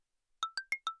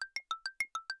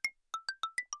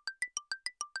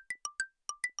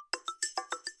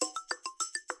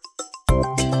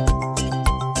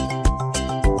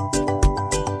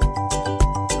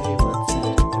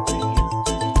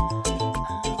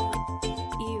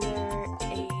Either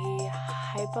a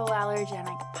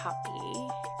hypoallergenic puppy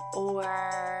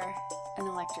or an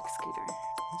electric scooter.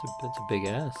 That's a big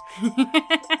ask.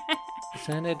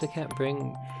 Santa can't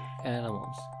bring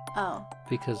animals Oh,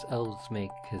 because elves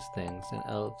make his things, and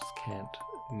elves can't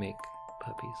make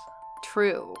puppies.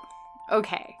 true.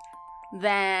 Okay.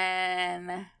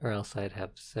 Then Or else I'd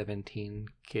have 17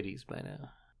 kitties by now.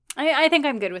 I think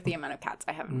I'm good with the amount of cats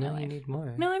I have in No, my you life. need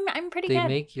more. No, I'm pretty They good.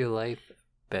 make your life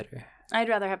better. I'd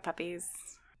rather have puppies.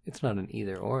 It's not an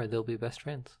either or, they'll be best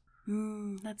friends.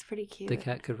 That's pretty cute. The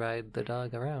cat could ride the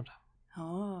dog around.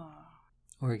 Oh.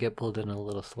 Or get pulled in a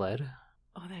little sled.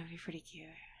 Oh, that would be pretty cute.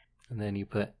 And then you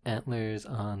put antlers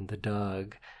on the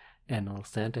dog and a little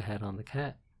Santa hat on the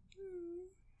cat.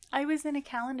 I was in a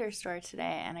calendar store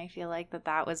today, and I feel like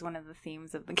that was one of the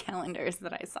themes of the calendars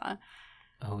that I saw.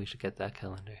 Oh, we should get that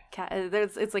calendar.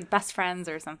 It's like best friends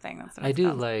or something. That's what I it's do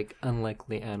called. like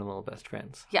unlikely animal best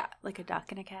friends. Yeah, like a duck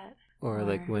and a cat. Or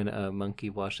like when a monkey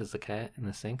washes a cat in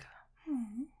the sink.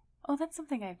 Oh, that's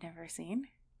something I've never seen.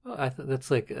 Oh, I thought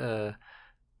that's like a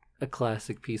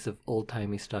classic piece of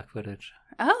old-timey stock footage.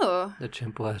 Oh. The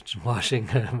chimp washing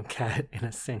a cat in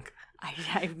a sink. I've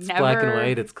It's never... black and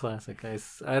white. It's classic.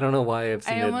 I don't know why I've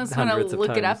seen I it almost want hundreds to of look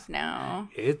times. it up now.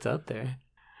 It's up there.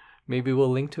 Maybe we'll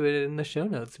link to it in the show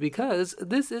notes because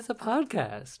this is a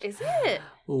podcast. Is it?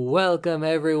 Welcome,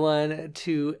 everyone,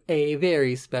 to a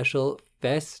very special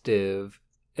festive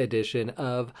edition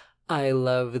of I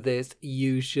Love This,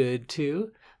 You Should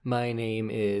Too. My name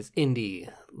is Indy,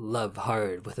 Love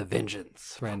Hard with a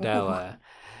Vengeance, Randawa.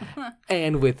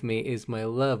 And with me is my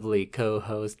lovely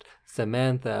co-host,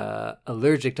 Samantha,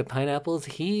 allergic to pineapples.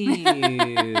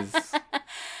 He's...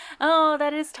 Oh,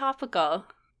 that is topical.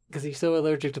 Because he's so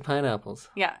allergic to pineapples.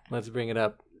 Yeah, Let's bring it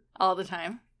up. all the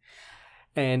time.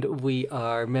 And we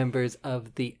are members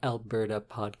of the Alberta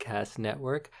Podcast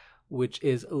Network, which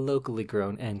is locally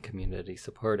grown and community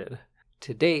supported.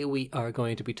 Today we are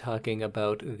going to be talking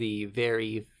about the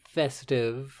very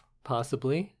festive,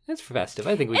 possibly. It's festive.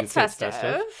 I think we can say it's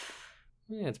festive.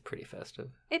 Yeah, it's pretty festive.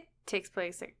 It takes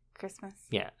place at Christmas.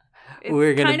 Yeah. It's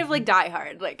We're gonna- kind of like Die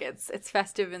Hard. Like it's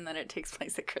festive in that it takes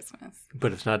place at Christmas.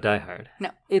 But it's not Die Hard.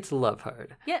 No. It's Love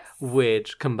Hard. Yes.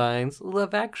 Which combines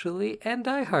Love Actually and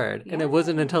Die Hard. And Yeah. it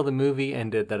wasn't until the movie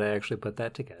ended that I actually put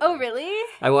that together. Oh, really?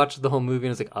 I watched the whole movie and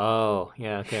I was like, oh,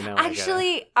 yeah, okay, now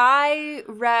Actually, I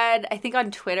read, I think on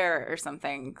Twitter or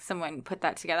something, someone put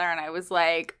that together and I was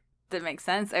like, that makes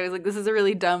sense. I was like, this is a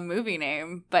really dumb movie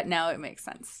name, but now it makes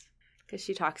sense. Because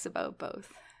she talks about both.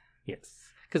 Yes.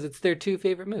 Because it's their two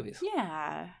favorite movies.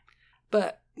 Yeah.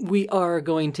 But we are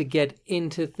going to get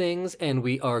into things and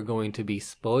we are going to be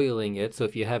spoiling it. So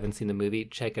if you haven't seen the movie,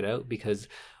 check it out because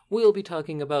we'll be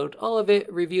talking about all of it,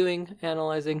 reviewing,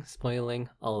 analyzing, spoiling,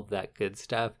 all of that good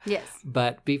stuff. Yes.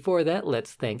 But before that,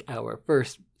 let's thank our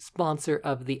first sponsor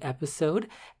of the episode.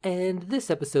 And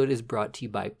this episode is brought to you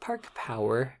by Park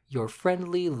Power, your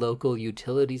friendly local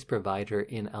utilities provider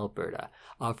in Alberta,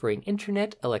 offering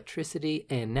internet, electricity,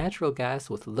 and natural gas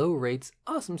with low rates,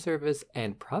 awesome service,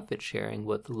 and profit sharing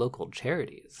with local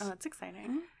charities. Oh, that's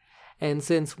exciting. And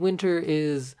since winter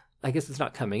is, I guess it's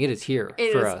not coming, it is here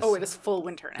for us. Oh, it is full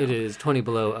winter now. It is 20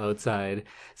 below outside.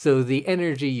 So the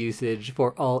energy usage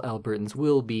for all Albertans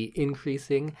will be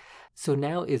increasing. So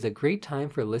now is a great time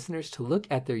for listeners to look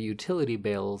at their utility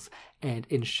bills and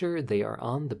ensure they are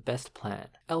on the best plan.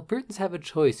 Albertans have a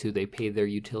choice who they pay their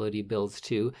utility bills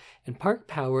to, and Park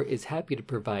Power is happy to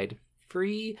provide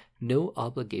free, no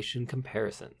obligation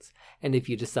comparisons. And if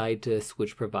you decide to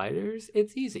switch providers,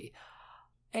 it's easy.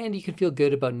 And you can feel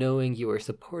good about knowing you are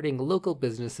supporting local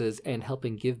businesses and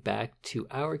helping give back to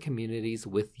our communities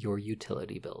with your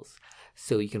utility bills.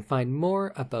 So you can find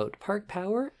more about Park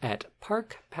Power at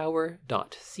parkpower.ca.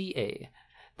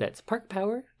 That's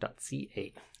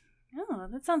parkpower.ca. Oh,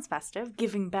 that sounds festive.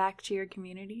 Giving back to your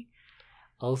community.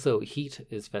 Also, heat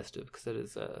is festive because it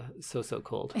is so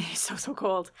cold. It's so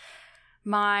cold.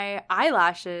 My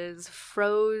eyelashes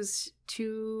froze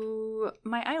to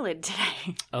my eyelid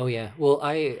today. Oh, yeah. Well,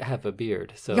 I have a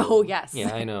beard, so... Oh, yes.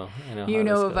 Yeah, I know You how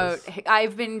know this about... goes.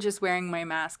 I've been just wearing my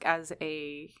mask as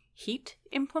a heat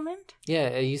implement. Yeah,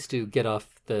 I used to get off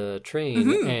the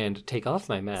train and take off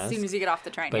my mask. As soon as you get off the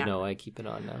train, But yeah. no, I keep it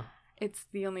on now. It's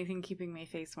the only thing keeping my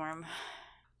face warm.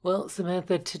 Well,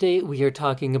 Samantha, today we are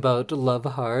talking about Love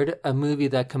Hard, a movie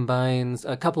that combines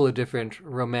a couple of different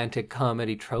romantic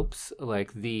comedy tropes,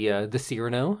 like the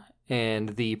Cyrano and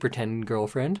the pretend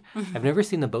girlfriend. I've never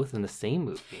seen them both in the same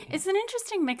movie. It's an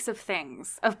interesting mix of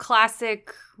things, of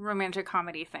classic romantic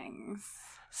comedy things.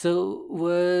 So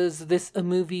was this a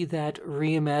movie that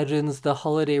reimagines the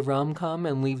holiday rom-com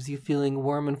and leaves you feeling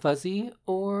warm and fuzzy?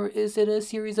 Or is it a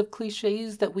series of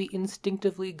cliches that we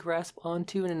instinctively grasp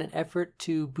onto in an effort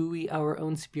to buoy our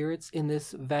own spirits in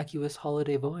this vacuous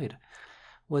holiday void?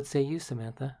 What say you,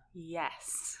 Samantha?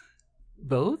 Yes.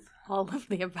 Both? All of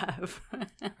the above.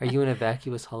 Are you in a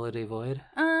vacuous holiday void?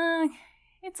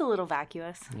 It's a little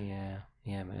vacuous. Yeah,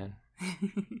 man.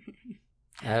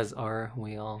 As are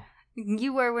we all.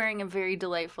 You are wearing a very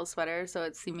delightful sweater, so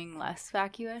it's seeming less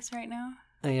vacuous right now.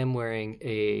 I am wearing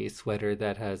a sweater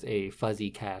that has a fuzzy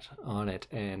cat on it,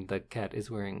 and the cat is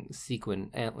wearing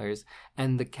sequin antlers,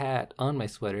 and the cat on my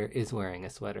sweater is wearing a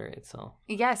sweater itself.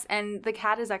 Yes, and the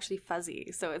cat is actually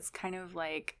fuzzy, so it's kind of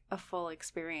like a full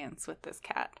experience with this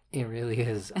cat. It really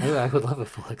is. I would love a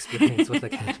full experience with a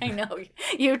cat. I know.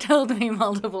 You told me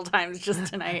multiple times just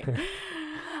tonight.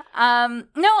 No,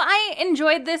 I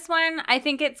enjoyed this one. I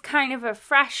think it's kind of a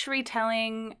fresh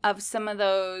retelling of some of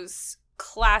those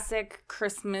classic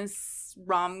Christmas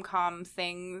rom-com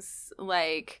things,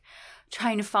 like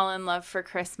Trying to Fall in Love for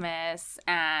Christmas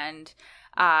and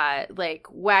like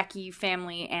wacky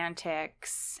family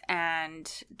antics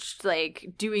and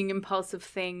like doing impulsive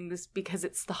things because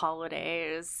it's the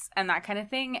holidays and that kind of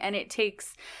thing. And it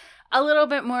takes a little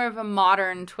bit more of a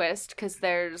modern twist because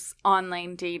there's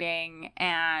online dating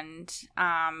and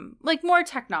like more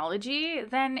technology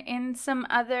than in some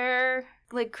other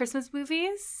like Christmas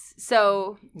movies.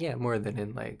 So yeah, more than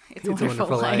in like It's a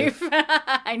Wonderful Life.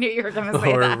 I knew you were going to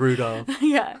say or that. Rudolph.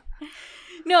 Yeah.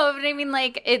 No, but I mean,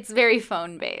 like, it's very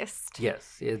phone based.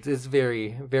 Yes, it's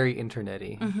very, very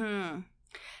internety. Mm-hmm.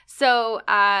 So,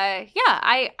 I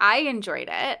enjoyed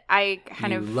it.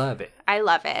 You love it. I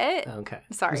love it. Okay.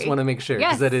 Sorry. Just want to make sure,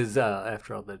 Yes. because that is,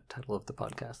 after all, the title of the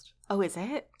podcast. Oh, is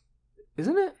it?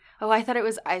 Isn't it? Oh, I thought it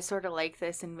was, I sort of like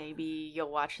this and maybe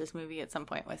you'll watch this movie at some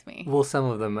point with me. Well, some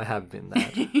of them have been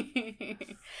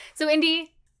that. So,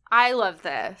 Indy, I love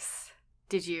this.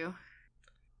 Did you?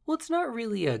 Well, it's not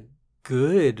really a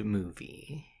good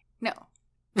movie. No.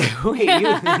 Wait,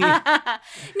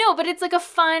 No, but it's like a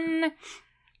fun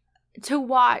to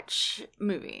watch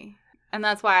movie. And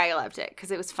that's why I loved it,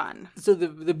 because it was fun. So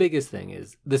the biggest thing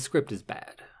is the script is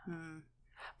bad. Mm.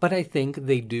 But I think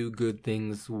they do good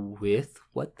things with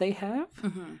what they have.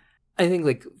 Mm-hmm. I think,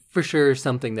 like, for sure,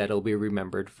 something that'll be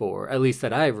remembered for, at least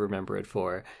that I remember it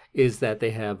for, is that they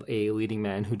have a leading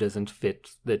man who doesn't fit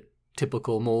the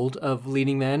typical mold of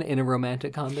leading man in a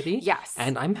romantic comedy. Yes.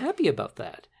 And I'm happy about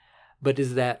that. But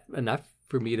is that enough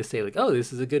for me to say, like, oh,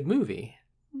 this is a good movie?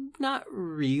 Not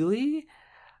really.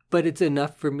 But it's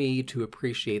enough for me to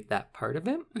appreciate that part of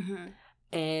it. Mm-hmm.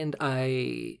 And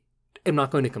I am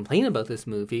not going to complain about this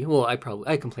movie. Well, I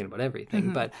complain about everything.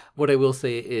 Mm-hmm. But what I will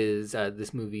say is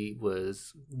this movie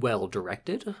was well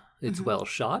directed. It's Mm-hmm. well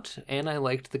shot. And I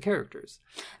liked the characters.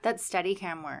 That's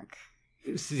Steadicam work.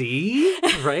 See?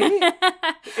 Right?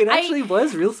 It actually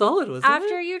was real solid, wasn't it?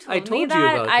 After you told me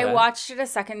that, I watched it a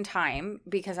second time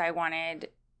because I wanted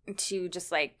to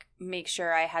just like make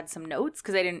sure I had some notes,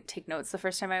 because I didn't take notes the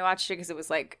first time I watched it because it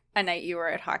was like a night you were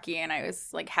at hockey and I was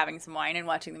like having some wine and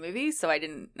watching the movie, so I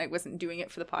wasn't doing it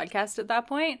for the podcast at that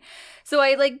point. So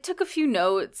I like took a few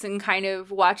notes and kind of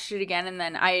watched it again, and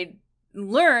then I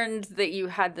learned that you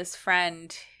had this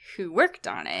friend who worked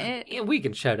on it. Yeah, we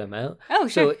can shout him out. Oh,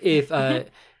 sure. So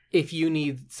if you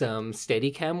need some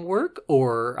Steadicam work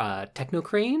or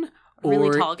Technocrane, Really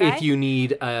or tall guy? if you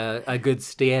need a good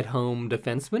stay-at-home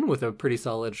defenseman with a pretty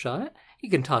solid shot, you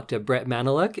can talk to Brett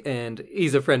Maniluk, and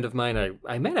he's a friend of mine.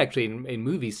 I met actually in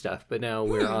movie stuff, but now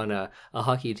we're on a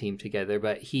hockey team together.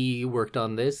 But he worked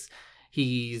on this.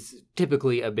 He's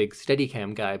typically a big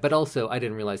Steadicam guy, but also I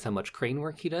didn't realize how much crane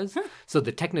work he does. So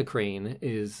the Technocrane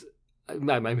is...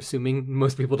 I'm assuming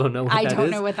most people don't know what that is. I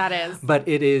don't know what that is. But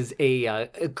it is a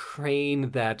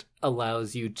crane that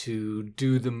allows you to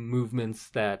do the movements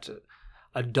that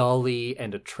a dolly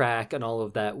and a track and all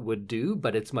of that would do,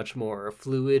 but it's much more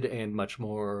fluid and much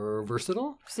more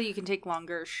versatile. So you can take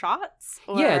longer shots?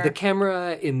 Or... Yeah, the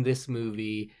camera in this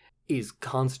movie is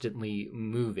constantly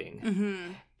moving.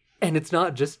 Mm-hmm. And it's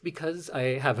not just because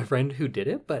I have a friend who did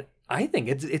it, but I think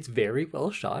it's very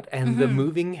well shot, and the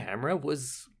moving camera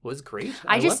was great.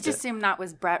 I just loved it. assumed that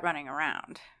was Brett running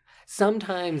around.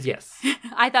 Sometimes, yes.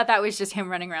 I thought that was just him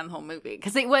running around the whole movie,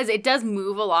 because it does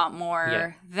move a lot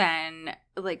more than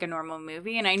like a normal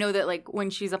movie. And I know that like when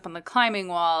she's up on the climbing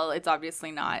wall, it's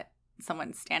obviously not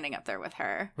someone standing up there with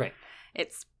her. Right.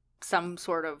 It's some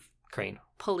sort of Crane.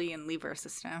 pulley and lever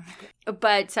system.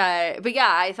 But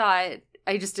yeah,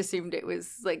 I just assumed it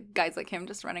was like guys like him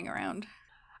just running around.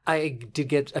 I did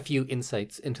get a few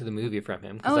insights into the movie from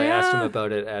him because Oh, I asked him yeah.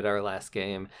 about it at our last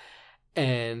game,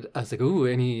 and I was like, "Ooh,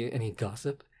 any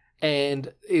gossip?"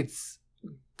 And it's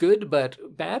good but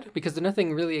bad because there's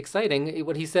nothing really exciting.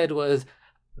 What he said was,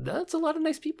 "That's a lot of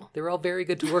nice people. They were all very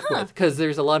good to work with." Because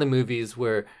there's a lot of movies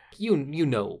where you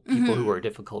know people who are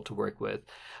difficult to work with,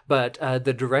 but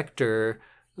the director,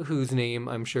 whose name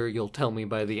I'm sure you'll tell me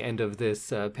by the end of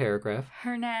this paragraph,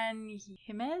 Hernan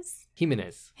Jimenez.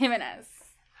 Jimenez.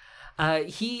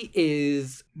 He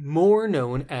is more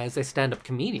known as a stand-up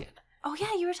comedian. Oh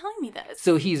yeah, you were telling me this.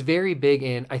 So he's very big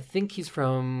in, I think he's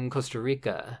from Costa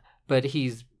Rica, but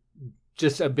he's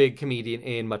just a big comedian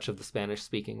in much of the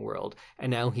Spanish-speaking world. And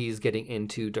now he's getting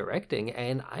into directing.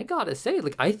 And I gotta say,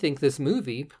 like, I think this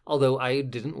movie, although I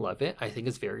didn't love it, I think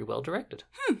it's very well directed.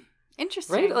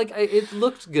 Interesting. Right? Like, it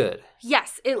looked good.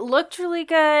 Yes, it looked really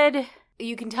good.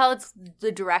 You can tell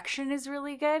the direction is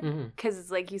really good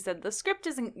because, like you said, the script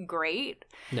isn't great.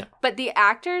 No. But the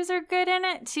actors are good in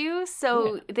it too,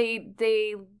 so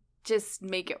they just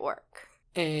make it work.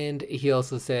 And he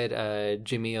also said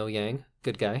Jimmy O Yang,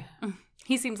 good guy.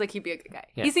 He seems like he'd be a good guy.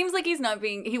 Yeah. He seems like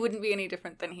he wouldn't be any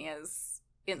different than he is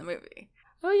in the movie.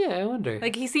 Oh, yeah, I wonder.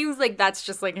 Like, he seems like that's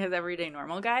just like his everyday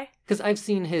normal guy. Because I've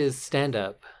seen his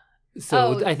stand-up.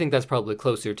 So Oh. I think that's probably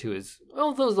closer to his...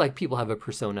 Well, those, like, people have a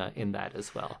persona in that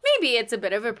as well. Maybe it's a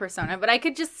bit of a persona, but I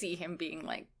could just see him being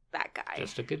like that guy.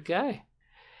 Just a good guy.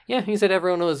 Yeah, he said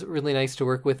everyone was really nice to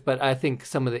work with, but I think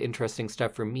some of the interesting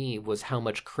stuff for me was how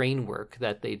much crane work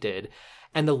that they did.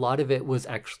 And a lot of it was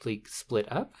actually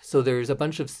split up. So there's a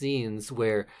bunch of scenes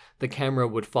where the camera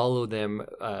would follow them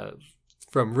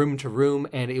from room to room,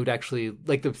 and it would actually,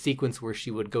 like the sequence where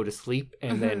she would go to sleep,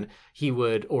 and then he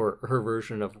would, or her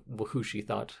version of who she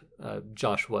thought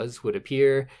Josh was, would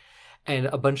appear. And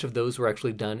a bunch of those were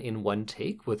actually done in one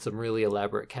take with some really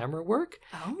elaborate camera work.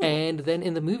 Oh. And then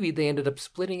in the movie, they ended up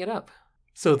splitting it up.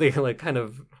 So they like kind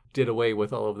of did away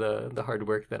with all of the hard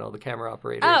work that all the camera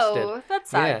operators did. Oh, that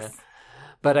sucks. Yeah.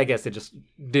 But I guess it just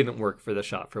didn't work for the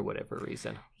shot for whatever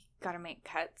reason. Gotta make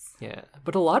cuts. Yeah.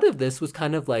 But a lot of this was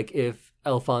kind of like if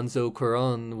Alfonso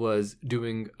Cuarón was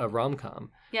doing a rom-com.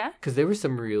 Yeah? Because there was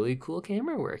some really cool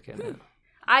camera work in it.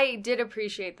 I did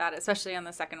appreciate that, especially on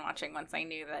the second watching once I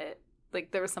knew that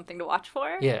like there was something to watch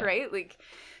for. Yeah. Right? Like,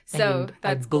 so And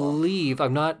that's I cool. believe,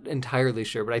 I'm not entirely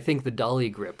sure, but I think the Dolly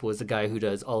Grip was the guy who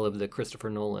does all of the Christopher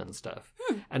Nolan stuff.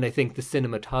 And I think the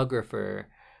cinematographer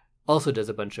also does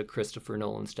a bunch of Christopher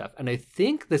Nolan stuff. And I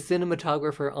think the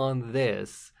cinematographer on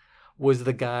this was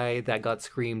the guy that got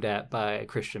screamed at by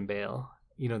Christian Bale.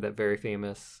 You know, that very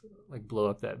famous, like, blow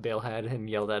up that Bale had and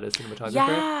yelled at his cinematographer?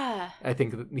 Yeah. I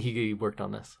think that he worked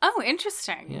on this. Oh,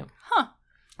 interesting. Yeah. Huh.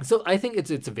 So I think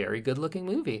it's a very good looking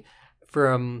movie.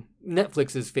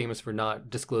 Netflix is famous for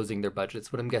not disclosing their budgets,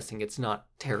 but I'm guessing it's not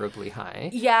terribly high.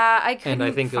 Yeah, I couldn't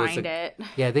I think it was find it.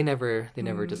 Yeah, they never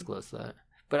disclosed that.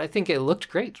 But I think it looked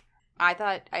great.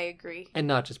 I agree. And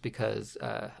not just because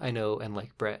I know and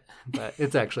like Brett, but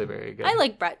it's actually very good. I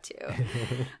like Brett too.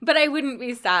 But I wouldn't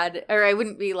be sad, or I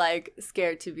wouldn't be like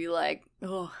scared to be like,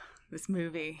 oh, this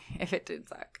movie, if it did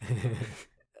suck.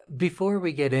 Before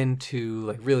we get into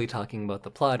like really talking about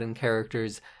the plot and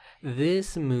characters,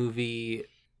 this movie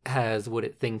has what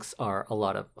it thinks are a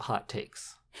lot of hot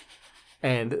takes.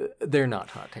 And they're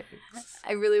not hot takes.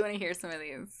 I really want to hear some of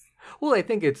these. Well, I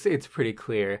think it's pretty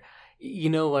clear. You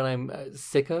know what I'm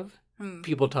sick of?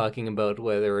 People talking about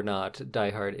whether or not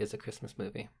Die Hard is a Christmas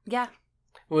movie. Yeah,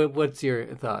 What's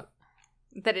your thought?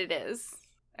 that it is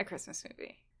a Christmas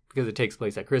movie. Because it takes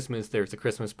place at Christmas, there's a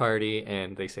Christmas party,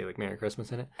 and they say, like, Merry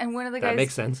Christmas in it. And one of the That guys,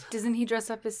 makes sense. doesn't he dress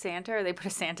up as Santa, or they put a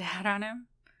Santa hat on him?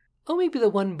 Oh, maybe the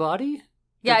one body?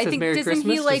 Yeah, that I says think Merry doesn't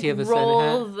Christmas? he Does like have a Santa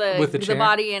roll hat with the the chair?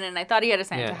 body in? And I thought he had a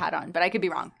Santa Yeah. hat on, but I could be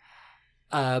wrong.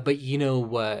 But you know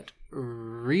what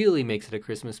really makes it a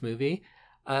Christmas movie?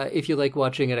 If you like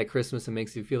watching it at Christmas and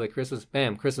makes you feel like Christmas,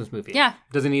 bam, Christmas movie. Yeah.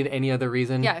 Doesn't need any other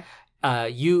reason. Yeah.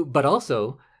 But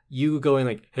also you going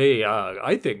like, hey,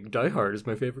 I think Die Hard is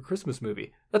my favorite Christmas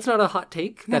movie. That's not a hot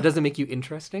take. No. That doesn't make you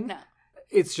interesting. No.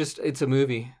 It's a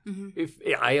movie. Mm-hmm. If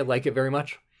I like it very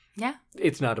much. Yeah.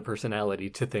 It's not a personality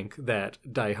to think that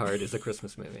Die Hard is a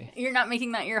Christmas movie. You're not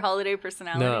making that your holiday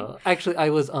personality. No. Actually, I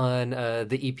was on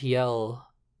the EPL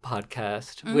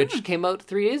podcast, which came out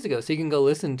 3 days ago. So you can go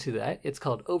listen to that. It's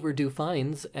called Overdue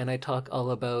Fines, and I talk all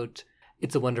about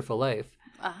It's a Wonderful Life.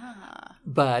 Ah.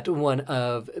 But one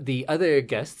of the other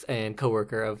guests and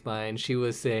coworker of mine, she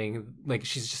was saying, like,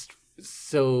 she's just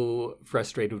so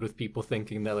frustrated with people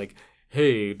thinking that, like,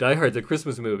 hey, Die Hard's a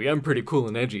Christmas movie. I'm pretty cool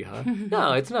and edgy, huh?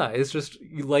 No, it's not. It's just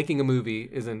you liking a movie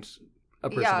isn't a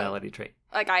personality trait.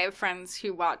 Like, I have friends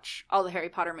who watch all the Harry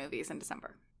Potter movies in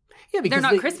December. Yeah, because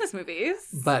they're not Christmas movies.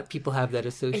 But people have that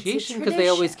association because they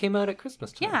always came out at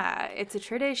Christmas time. Yeah, it's a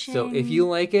tradition. So if you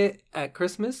like it at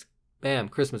Christmas, bam,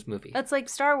 Christmas movie. That's like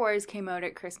Star Wars came out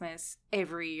at Christmas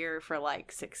every year for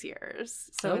like 6 years.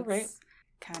 So it's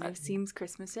kind of seems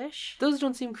Christmas-ish. Those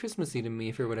don't seem Christmassy to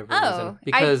me for whatever Oh, reason.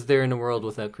 Because they're in a world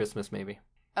without Christmas, maybe.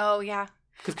 Oh, yeah.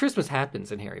 Because Christmas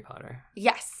happens in Harry Potter.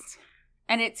 Yes.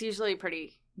 And it's usually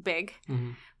pretty big.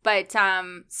 Mm-hmm. But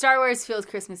Star Wars feels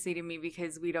Christmassy to me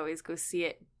because we'd always go see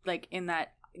it like in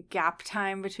that gap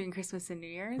time between Christmas and New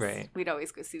Year's. Right. We'd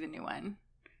always go see the new one.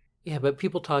 Yeah, but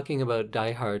people talking about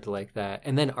Die Hard like that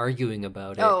and then arguing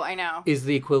about it. Oh, I know. Is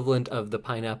the equivalent of the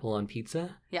pineapple on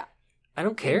pizza. Yeah. I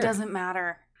don't care. It doesn't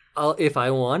matter. If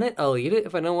I want it, I'll eat it.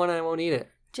 If I don't want it, I won't eat it.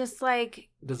 Just like,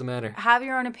 it doesn't matter. Have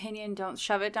your own opinion. Don't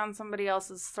shove it down somebody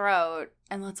else's throat.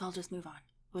 And let's all just move on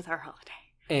with our holiday.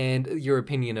 And your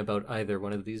opinion about either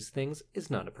one of these things is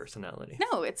not a personality.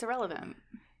 No, it's irrelevant.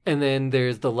 And then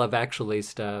there's the Love Actually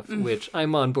stuff, which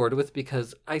I'm on board with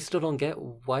because I still don't get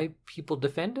why people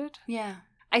defend it. Yeah.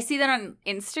 I see that on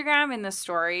Instagram in the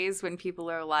stories when people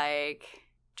are like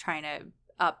trying to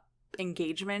up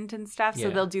engagement and stuff. So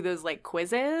they'll do those like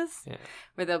quizzes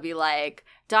where they'll be like,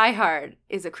 Die Hard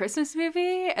is a Christmas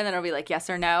movie, and then it'll be like yes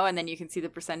or no, and then you can see the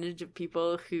percentage of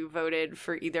people who voted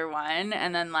for either one,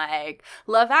 and then like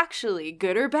Love Actually,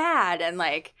 good or bad, and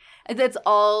like that's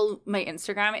all my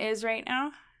Instagram is right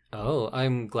now. Oh,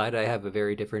 I'm glad I have a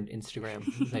very different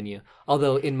Instagram than you.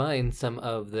 Although in mine, some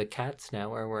of the cats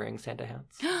now are wearing Santa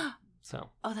hats. So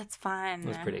oh, that's fun. It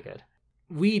was pretty good.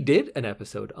 We did an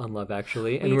episode on Love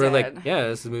Actually, and we we're did. like, yeah,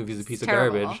 this movie's a piece of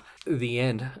terrible. garbage. The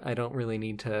end, I don't really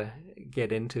need to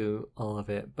get into all of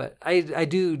it, but I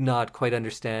do not quite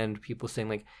understand people saying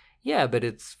like, yeah, but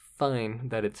it's fine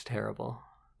that it's terrible.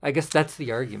 I guess that's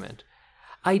the argument.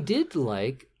 I did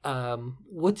like,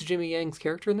 what's Jimmy Yang's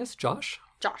character in this? Josh?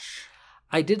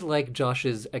 I did like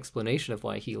Josh's explanation of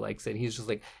why he likes it. He's just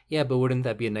like, yeah, but wouldn't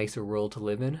that be a nicer world to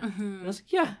live in? Mm-hmm. And I was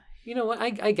like, yeah. You know what?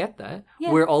 I get that.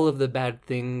 Yeah. Where all of the bad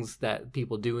things that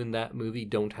people do in that movie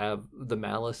don't have the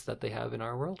malice that they have in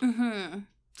our world. Mm-hmm.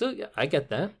 So, yeah, I get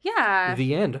that. Yeah.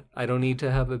 The end. I don't need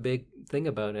to have a big thing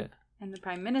about it. And the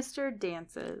Prime Minister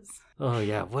dances. Oh,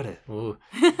 yeah. What a... Ooh.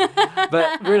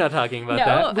 But we're not talking about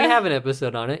that. We have an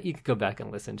episode on it. You can go back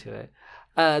and listen to it.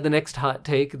 The next hot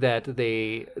take that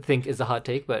they think is a hot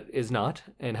take but is not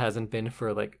and hasn't been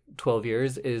for like 12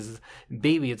 years is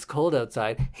Baby, It's Cold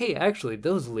Outside. Hey, actually,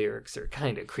 those lyrics are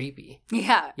kind of creepy.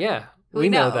 Yeah. Yeah, we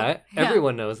know that. Yeah.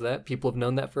 Everyone knows that. People have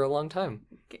known that for a long time.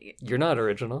 You're not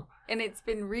original. And it's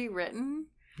been rewritten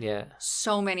Yeah.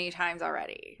 so many times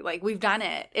already. Like, we've done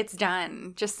it. It's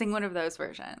done. Just sing one of those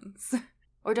versions.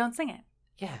 Or don't sing it.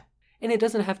 Yeah. And it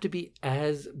doesn't have to be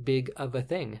as big of a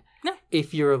thing. No.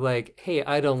 If you're like, hey,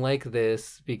 I don't like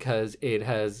this because it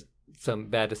has some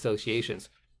bad associations.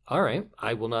 All right,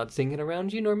 I will not sing it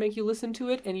around you nor make you listen to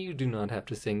it, and you do not have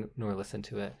to sing nor listen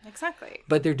to it. Exactly.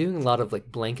 But they're doing a lot of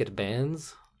like blanket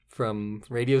bans from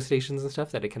radio stations and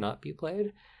stuff that it cannot be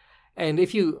played. And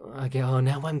if you, okay, oh,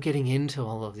 now I'm getting into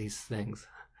all of these things.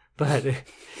 But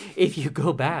if you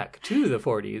go back to the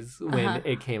 40s when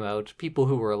it came out, people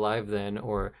who were alive then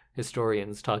or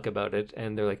historians talk about it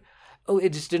and they're like, oh,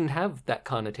 it just didn't have that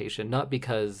connotation. Not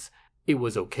because it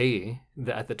was okay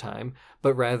at the time,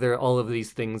 but rather all of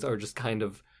these things are just kind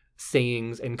of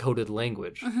sayings and coded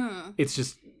language. Mm-hmm. It's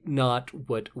just not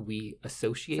what we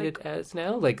associate it as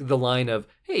now. Like the line of,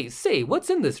 hey, say,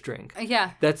 what's in this drink?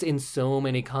 Yeah. That's in so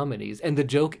many comedies. And the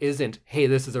joke isn't, hey,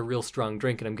 this is a real strong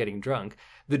drink and I'm getting drunk.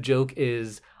 The joke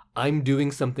is, I'm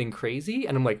doing something crazy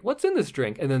and I'm like, what's in this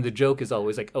drink? And then the joke is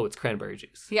always like, oh, it's cranberry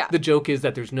juice. Yeah. The joke is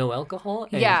that there's no alcohol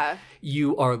and Yeah.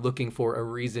 you are looking for a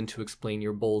reason to explain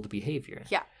your bold behavior.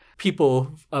 Yeah.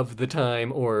 People of the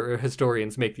time or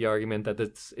historians make the argument that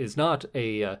this is not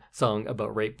a song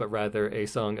about rape, but rather a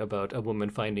song about a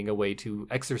woman finding a way to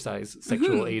exercise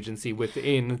sexual agency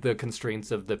within the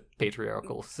constraints of the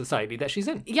patriarchal society that she's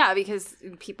in. Yeah, because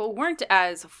people weren't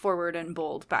as forward and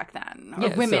bold back then, or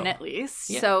Yeah, women so- at least.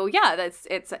 yeah. So yeah,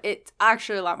 it's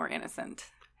actually a lot more innocent.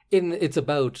 It's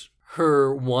about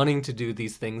her wanting to do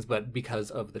these things, but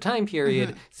because of the time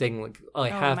period, saying like, I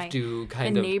have to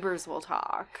kind The of... neighbors will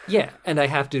talk. Yeah, and I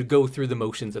have to go through the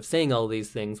motions of saying all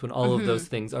these things when all of those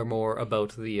things are more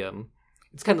about the...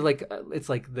 it's kind of like, it's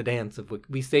like the dance of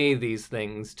we say these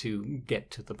things to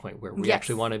get to the point where we Yes.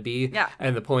 actually want to be. Yeah.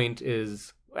 And the point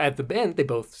is at the end, they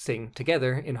both sing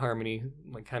together in harmony,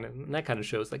 like kind of, and that kind of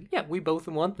shows like, yeah, we both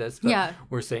want this, but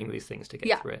we're saying these things to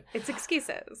get through it. It's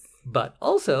excuses. But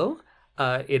also,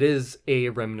 it is a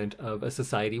remnant of a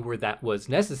society where that was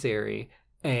necessary,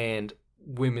 and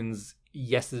women's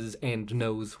yeses and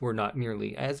nos were not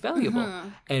nearly as valuable.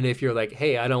 And if you're like,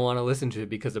 hey, I don't want to listen to it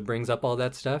because it brings up all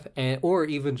that stuff, and or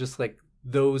even just like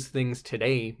those things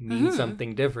today mean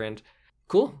something different,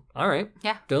 cool, all right,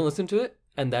 don't listen to it.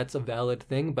 And that's a valid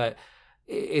thing, but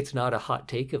it's not a hot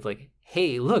take of like,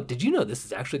 hey, look, did you know this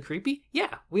is actually creepy?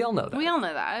 Yeah, we all know that. We all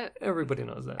know that. Everybody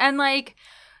knows that. And like,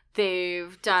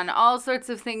 they've done all sorts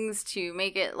of things to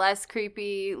make it less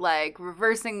creepy, like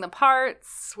reversing the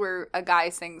parts where a guy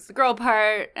sings the girl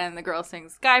part and the girl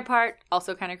sings the guy part,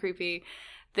 also kind of creepy.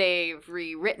 They've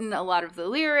rewritten a lot of the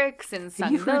lyrics and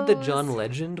sung Have you heard the John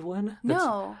Legend one?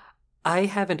 No. I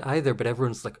haven't either, but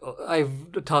everyone's like, oh,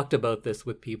 I've talked about this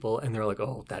with people, and they're like,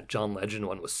 oh, that John Legend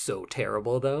one was so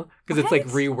terrible, though. Because it's like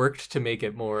reworked to make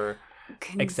it more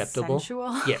acceptable.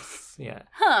 Yes, yeah.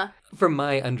 Huh. From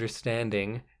my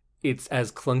understanding, it's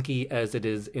as clunky as it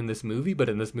is in this movie, but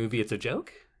in this movie it's a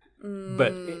joke.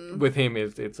 But with him,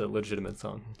 it's a legitimate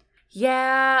song.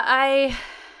 Yeah, I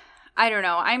don't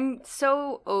know. I'm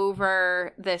so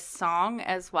over this song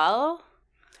as well.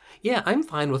 Yeah, I'm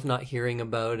fine with not hearing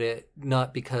about it,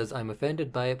 not because I'm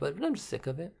offended by it, but I'm just sick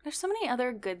of it. There's so many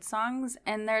other good songs,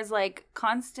 and there's like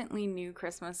constantly new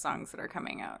Christmas songs that are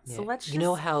coming out. Yeah. So let's just... You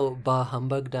know how bah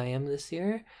humbugged I am this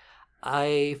year?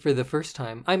 For the first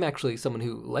time, I'm actually someone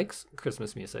who likes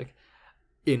Christmas music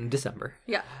in December.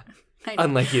 Yeah.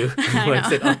 Unlike you, who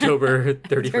likes it October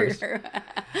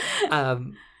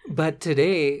 31st. But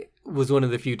today was one of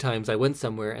the few times I went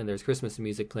somewhere and there's Christmas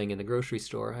music playing in the grocery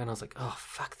store, and I was like, oh,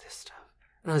 fuck this stuff.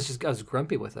 And I was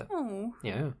grumpy with it. Oh.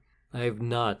 Yeah. I've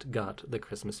not got the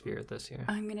Christmas spirit this year.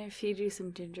 I'm going to feed you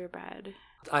some gingerbread.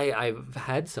 I've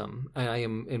had some. I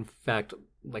am, in fact,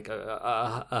 like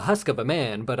a husk of a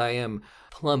man, but I am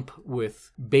plump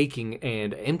with baking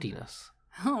and emptiness.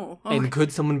 Oh. Okay. And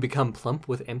could someone become plump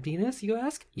with emptiness, you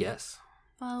ask? Yes.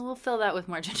 Well, we'll fill that with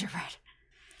more gingerbread.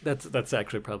 That's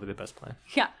actually probably the best plan.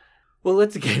 Yeah. Well,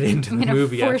 let's get into the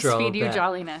movie after all of that. Force feed you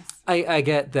jolliness. I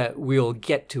get that we'll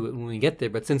get to it when we get there,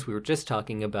 but since we were just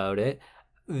talking about it,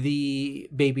 the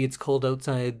baby it's cold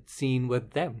outside scene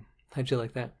with them. How'd you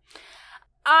like that?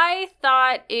 I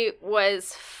thought it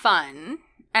was fun,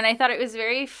 and I thought it was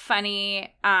very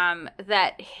funny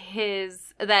that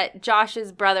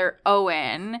Josh's brother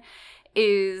Owen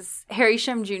is Harry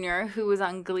Shum Jr., who was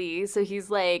on Glee, so he's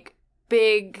like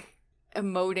big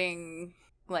emoting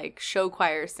like show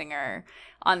choir singer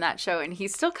on that show, and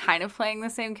he's still kind of playing the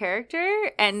same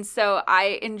character, and so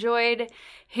I enjoyed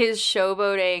his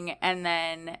showboating and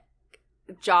then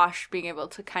Josh being able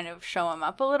to kind of show him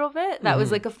up a little bit. That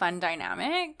was like a fun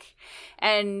dynamic,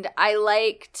 and I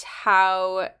liked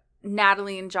how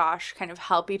Natalie and Josh kind of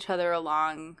help each other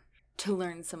along to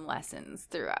learn some lessons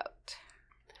throughout.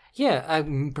 Yeah,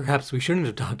 perhaps we shouldn't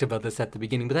have talked about this at the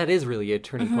beginning, but that is really a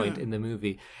turning point in the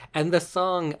movie. And the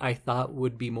song I thought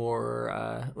would be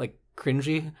more like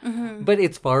cringy, but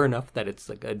it's far enough that it's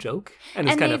like a joke, and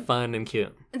it's kind of fun and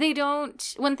cute. They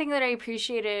don't... One thing that I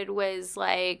appreciated was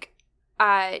like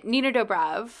Nina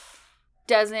Dobrev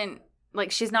doesn't...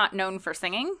 Like, she's not known for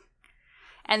singing,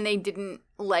 and they didn't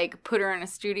like put her in a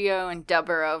studio and dub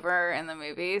her over in the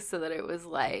movie so that it was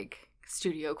like...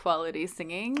 studio quality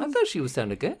singing. I thought she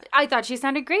sounded good. I thought she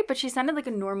sounded great, but she sounded like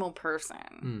a normal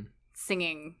person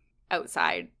singing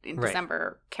outside in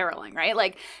December caroling, right?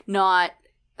 Like not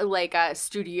like a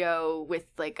studio with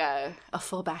like a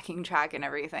full backing track and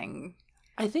everything.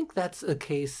 I think that's a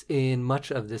case in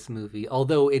much of this movie,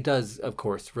 although it does, of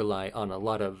course, rely on a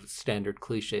lot of standard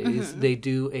cliches. They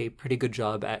do a pretty good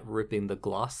job at ripping the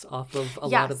gloss off of a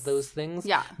lot of those things.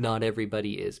 Yeah. Not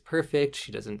everybody is perfect.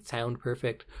 She doesn't sound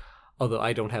perfect. Although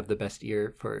I don't have the best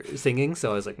ear for singing,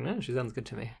 so I was like, no, she sounds good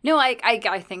to me. No,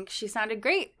 I think she sounded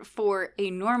great for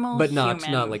a normal but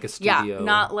human. not like a studio. Yeah,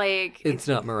 not like... It's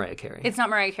not Mariah Carey. It's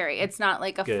not Mariah Carey. It's not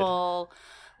like a full,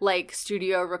 like,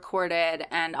 studio recorded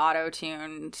and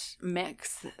auto-tuned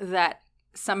mix that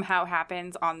somehow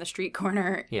happens on the street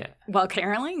corner while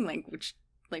caroling, like, which,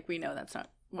 like, we know that's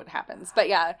not what happens. But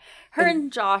yeah, her and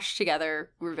Josh together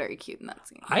were very cute in that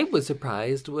scene. I was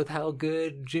surprised with how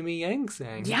good Jimmy Yang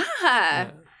sang. Yeah.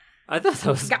 I thought that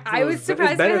was... I was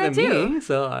surprised better by that than too. Me,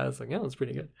 so I was like, yeah, that's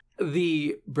pretty good.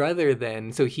 The brother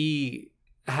then, so he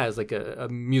has like a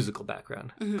musical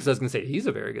background. Because I was going to say, he's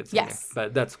a very good singer. Yes.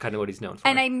 But that's kind of what he's known for.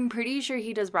 And I'm pretty sure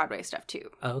he does Broadway stuff too.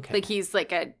 Oh, okay. Like he's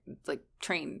like a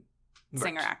trained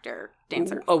singer, actor,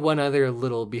 dancer. One other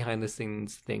little behind the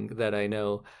scenes thing that I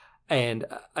know, And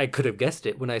I could have guessed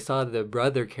it. When I saw the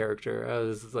brother character, I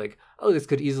was like, oh, this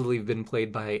could easily have been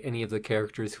played by any of the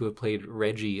characters who have played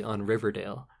Reggie on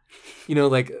Riverdale. You know,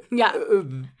 like Yeah.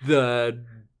 The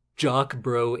jock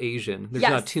bro Asian. There's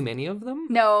Yes. not too many of them.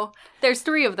 No, there's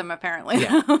 3 of them apparently.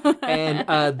 Yeah.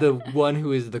 And the one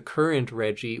who is the current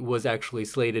Reggie was actually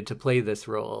slated to play this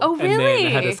role. Oh, And really?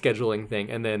 then had a scheduling thing.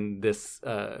 And then this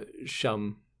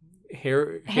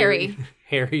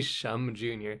Harry Shum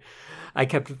Jr. I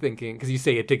kept thinking, because you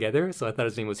say it together, so I thought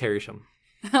his name was Harry Shum.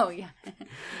 Oh, yeah.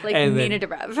 Like And Nina then-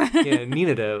 Dobrev. Yeah,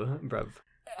 Nina Dobrev.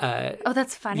 Oh,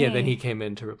 that's funny. Yeah, then he came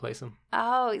in to replace him.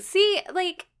 Oh, see,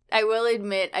 like, I will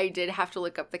admit I did have to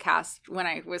look up the cast when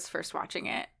I was first watching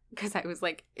it. Because I was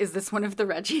like, is this one of the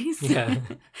Reggies? Yeah.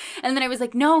 And then I was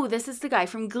like, no, this is the guy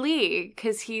from Glee.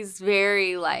 Because he's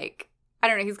very, like, I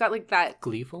don't know, he's got, like, that,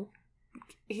 Gleeful?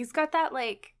 he's got that,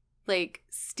 like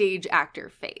stage actor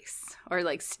face. Or,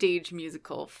 like, stage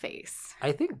musical face.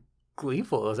 I think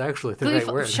gleeful is actually the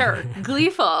Gleeful, right word. sure.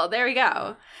 Gleeful, there we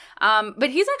go. But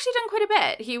he's actually done quite a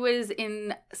bit. He was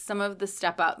in some of the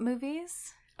Step Up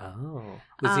movies. Oh.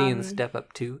 Was he in Step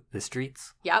Up 2, The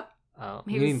Streets? Yep. Oh,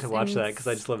 He we need was to watch in that because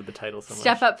I just love the title so much.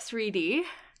 Step Up 3D.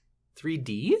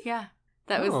 3D? Yeah.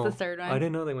 That was Oh, the third I one.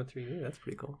 didn't know they went 3D. That's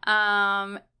pretty cool.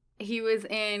 He was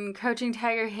in Crouching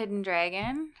Tiger, Hidden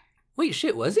Dragon Wait,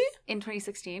 shit, was he? in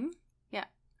 2016.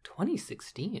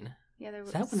 2016? Yeah, there was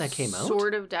Is that when that came out?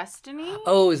 Sword of Destiny.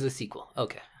 Oh, is the sequel.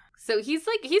 Okay. So he's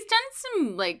done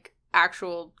some like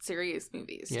actual serious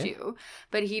movies Yeah. too,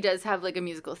 but he does have like a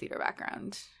musical theater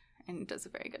background and does a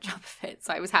very good job of it.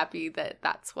 So I was happy that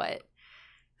that's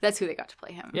who they got to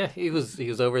play him. Yeah, he was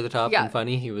over the top Yeah. and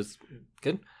funny. He was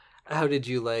good. How did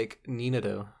you like Nina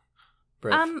Dobrev?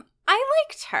 I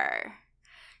liked her.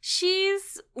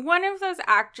 She's one of those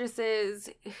actresses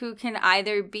who can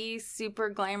either be super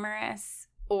glamorous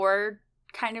or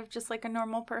kind of just like a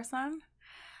normal person.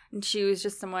 And she was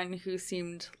just someone who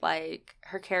seemed like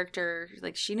her character,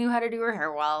 like she knew how to do her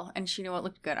hair well and she knew what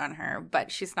looked good on her,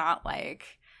 but she's not like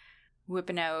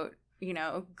whipping out, you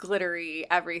know, glittery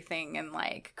everything and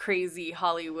like crazy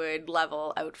Hollywood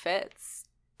level outfits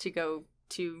to go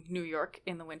to New York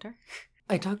in the winter.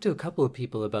 I talked to a couple of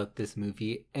people about this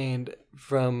movie, and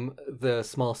from the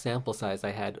small sample size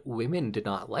I had, women did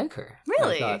not like her.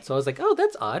 Really? I thought. So I was like, oh,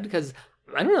 that's odd, because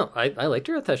I don't know. I liked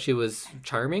her. I thought she was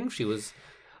charming. She was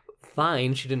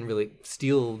fine. She didn't really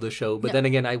steal the show. But No. then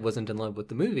again, I wasn't in love with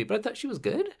the movie, but I thought she was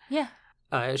good. Yeah.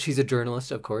 She's a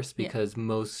journalist, of course, Yeah. because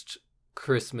most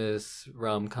Christmas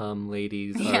rom-com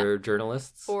ladies Yeah. are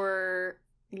journalists. Or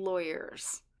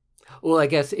lawyers. Well, I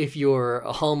guess if you're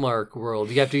a Hallmark world,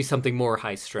 you have to be something more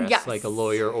high stress, Yes. like a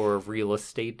lawyer or a real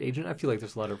estate agent. I feel like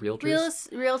there's a lot of realtors.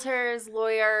 Realtors,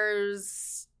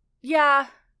 lawyers. Yeah.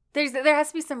 There has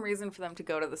to be some reason for them to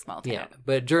go to the small town. Yeah,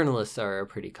 but journalists are a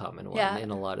pretty common one Yeah. in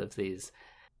a lot of these.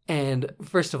 And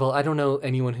first of all, I don't know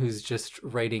anyone who's just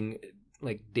writing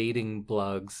like dating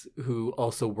blogs who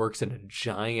also works in a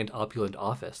giant opulent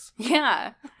office.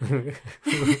 Yeah.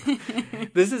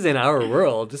 This is in our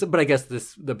world, but I guess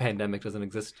the pandemic doesn't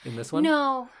exist in this one.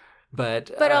 No.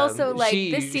 But Also, like,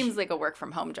 she- this seems like a work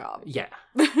from home job. Yeah.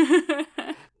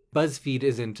 BuzzFeed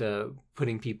isn't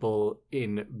putting people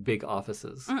in big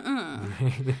offices.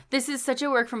 Mm-mm. This is such a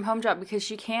work from home job because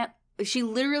she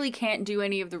literally can't do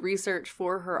any of the research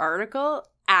for her article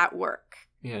at work.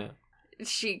 Yeah.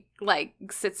 She like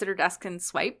sits at her desk and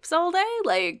swipes all day.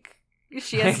 Like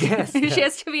she has, guess, yeah. she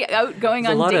has to be out going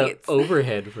There's on a lot dates. of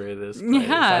overhead for this place.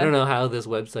 Yeah. I don't know how this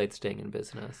website's staying in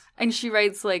business. And she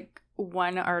writes like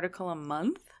one article a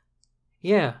month.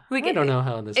 Yeah. Like, I don't know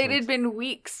how this It works. had been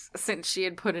weeks since she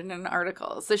had put in an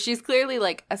article. So she's clearly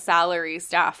like a salary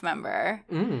staff member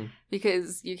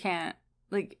because you can't,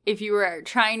 like, if you were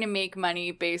trying to make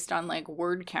money based on like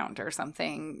word count or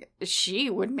something, she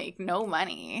would make no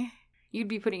money. You'd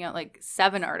be putting out like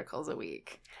 7 articles a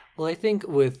week. Well, I think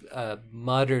with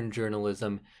modern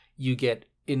journalism, you get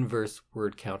inverse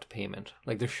word count payment.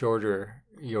 Like the shorter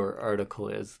your article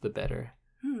is, the better.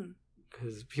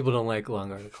 Because people don't like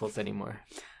long articles anymore.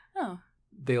 Oh.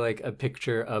 They like a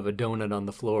picture of a donut on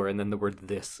the floor and then the word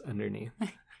 "this" underneath.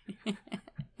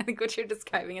 I think what you're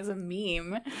describing is a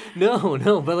meme. No,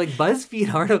 but like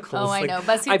BuzzFeed articles. Oh, I like, know.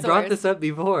 BuzzFeed's I the brought worst. this up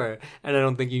before, and I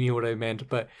don't think you knew what I meant,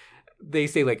 but they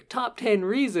say like top 10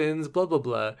 reasons, blah, blah,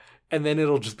 blah. And then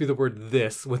it'll just be the word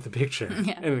 "this" with the picture.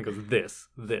 Yeah. And then it goes this.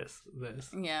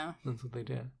 Yeah. That's what they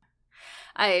do.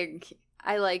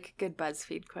 I like good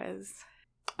BuzzFeed quiz.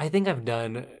 I think I've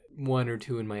done one or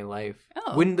two in my life.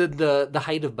 Oh. When the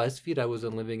height of BuzzFeed, I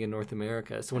wasn't living in North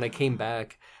America. So when I came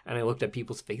back and I looked at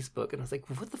people's Facebook and I was like,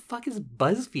 what the fuck is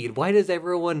BuzzFeed? Why does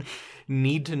everyone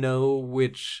need to know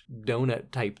which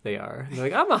donut type they are? And they're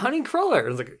like, I'm a honey cruller. I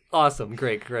was like, awesome,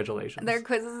 great, congratulations. Their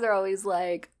quizzes are always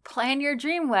like, plan your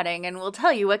dream wedding and we'll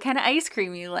tell you what kind of ice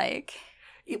cream you like.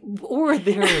 Or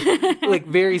they're like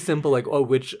very simple, like, oh,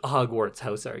 which Hogwarts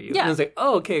house are you? Yeah. And I was like,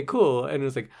 oh, okay, cool. And it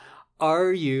was like,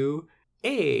 are you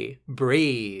A,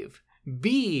 brave,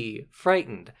 B,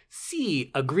 frightened,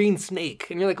 C, a green snake?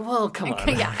 And you're like, well, come on.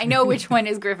 Yeah, I know which one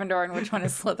is Gryffindor and which one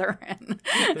is Slytherin.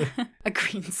 A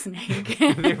green snake.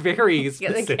 They're very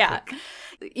specific. Yeah.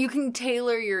 You can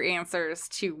tailor your answers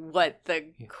to what the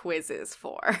quiz is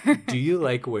for. Do you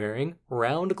like wearing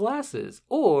round glasses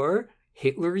or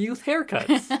Hitler Youth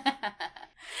haircuts?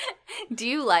 Do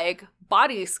you like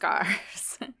body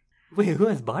scars? Wait, who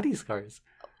has body scars?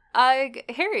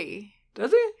 Harry.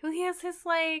 Does he? Well, he has his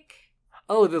like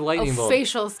Oh, the lightning bolt.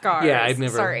 facial scars. Yeah, I'd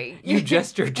never. Sorry, You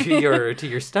gestured to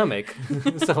your stomach,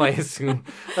 so I assume.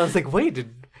 I was like, wait,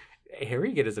 did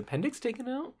Harry get his appendix taken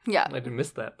out? Yeah, I didn't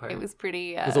miss that part. it was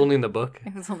pretty. It was only in the book.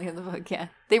 It was only in the book. Yeah,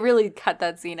 they really cut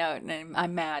that scene out, and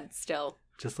I'm mad still.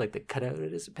 Just like they cut out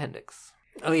his appendix.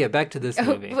 Oh yeah, back to this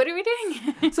movie. What are we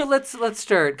doing? So let's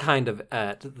start kind of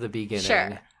at the beginning.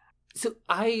 Sure. So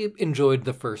I enjoyed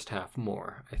the first half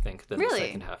more, I think, than Really? the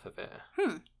second half of it.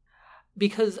 Hmm.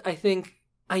 Because I think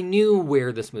I knew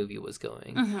where this movie was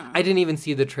going. Mm-hmm. I didn't even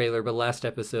see the trailer, but last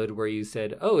episode where you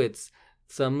said, oh, it's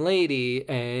some lady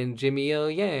and Jimmy O.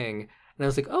 Yang. And I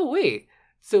was like, oh, wait.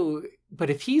 So, but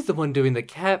if he's the one doing the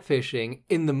catfishing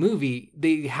in the movie,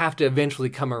 they have to eventually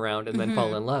come around and then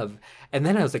fall in love. And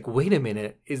then I was like, wait a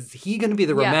minute, is he going to be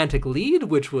the romantic lead?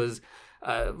 Which was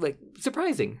like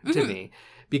surprising to me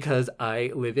because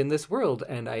I live in this world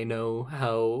and I know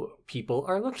how people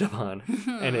are looked upon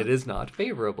and it is not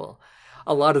favorable.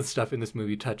 A lot of stuff in this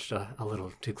movie touched a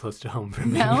little too close to home for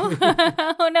me. No?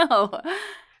 Oh, no.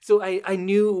 So I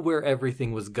knew where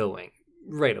everything was going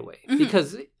right away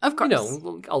because, Of course. you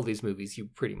know, all these movies you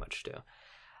pretty much do.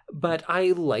 But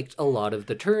I liked a lot of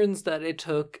the turns that it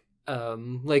took.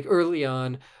 Like early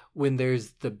on when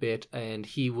there's the bit and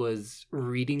he was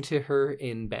reading to her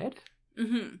in bed.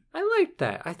 Mm-hmm. I liked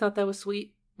that. I thought that was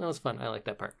sweet. That was fun. I liked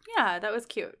that part. Yeah, that was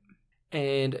cute.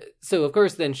 And so, of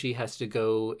course, then she has to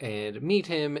go and meet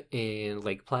him in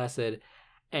Lake Placid.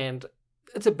 And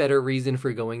it's a better reason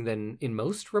for going than in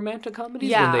most romantic comedies.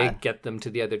 Yeah. When they get them to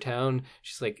the other town,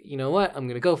 she's like, you know what? I'm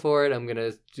going to go for it. I'm going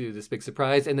to do this big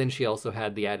surprise. And then she also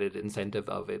had the added incentive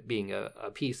of it being a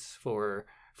piece for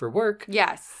work.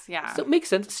 Yes, yeah. So it makes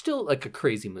sense. Still like a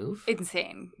crazy move.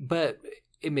 Insane. But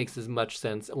it makes as much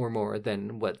sense or more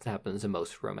than what happens in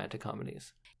most romantic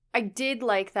comedies. I did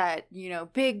like that, you know,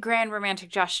 big grand romantic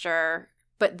gesture,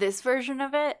 but this version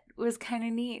of it was kind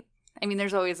of neat. I mean,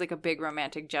 there's always like a big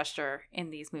romantic gesture in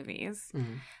these movies.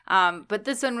 Mm-hmm. But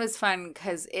this one was fun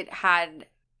because it had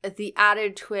the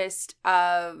added twist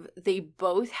of they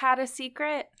both had a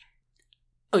secret.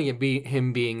 Oh yeah,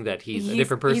 him being that he's a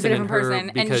different person, He's a different and her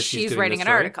person, because and she's doing writing the an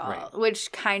story. article, Right.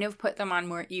 which kind of put them on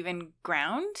more even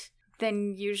ground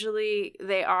than usually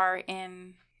they are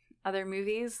in other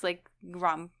movies. Like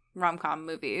rom-com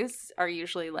movies are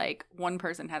usually like one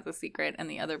person has a secret and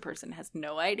the other person has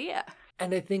no idea.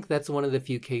 And I think that's one of the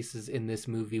few cases in this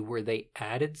movie where they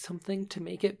added something to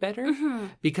make it better.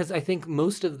 Because I think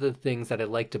most of the things that I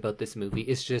liked about this movie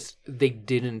is just they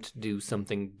didn't do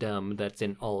something dumb that's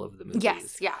in all of the movies.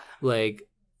 Yes, yeah. Like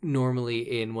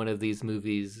normally in one of these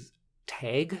movies,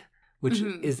 Tag, which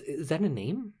is that a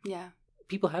name? Yeah.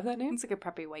 People have that name? It's like a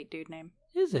preppy white dude name.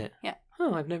 Is it? Yeah.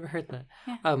 Oh, I've never heard that.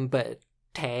 Yeah. But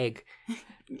Tag,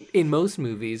 in most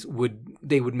movies, would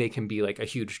make him be like a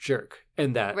huge jerk,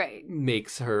 and that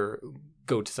makes her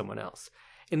go to someone else.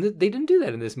 And they didn't do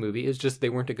that in this movie. It's just they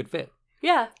weren't a good fit.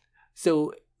 Yeah.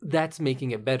 So that's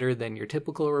making it better than your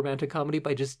typical romantic comedy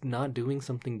by just not doing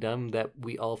something dumb that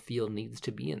we all feel needs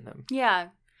to be in them. Yeah.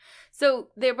 So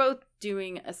they're both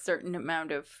doing a certain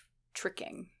amount of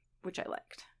tricking, which I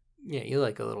liked. Yeah, you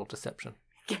like a little deception.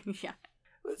 Yeah.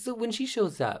 So when she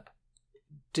shows up,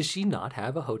 does she not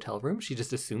have a hotel room? She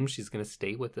just assumes she's going to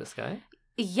stay with this guy?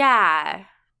 Yeah.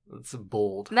 That's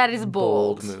bold. That is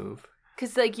bold. Bold move.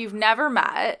 Because, like, you've never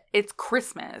met. It's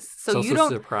Christmas. So it's you also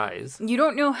don't... a surprise. You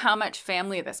don't know how much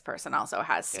family this person also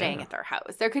has staying at their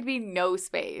house. There could be no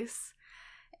space.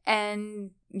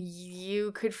 And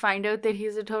you could find out that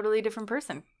he's a totally different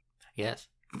person. Yes.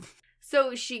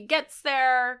 So she gets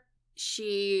there.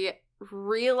 She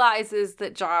realizes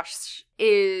that Josh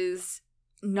is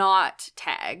not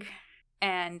Tag.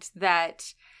 And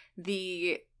that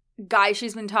the guy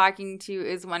she's been talking to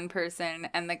is one person,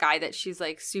 and the guy that she's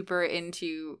like super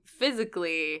into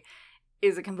physically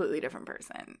is a completely different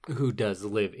person. Who does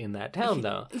live in that town,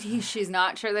 though. She's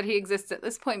not sure that he exists at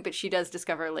this point, but she does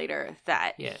discover later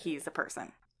that Yeah. he's a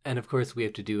person. And of course, we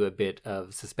have to do a bit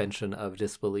of suspension of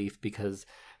disbelief because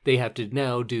they have to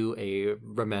now do a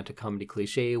romantic comedy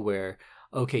cliche where,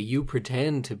 okay, you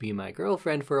pretend to be my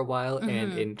girlfriend for a while,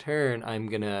 and in turn, I'm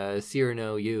gonna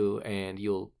Cyrano you, and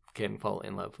you'll can fall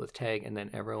in love with Tag, and then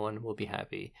everyone will be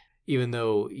happy. Even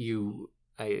though you,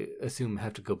 I assume,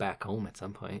 have to go back home at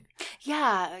some point.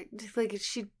 Yeah, like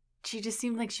she just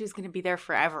seemed like she was going to be there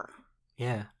forever.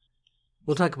 Yeah.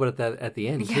 We'll talk about that at the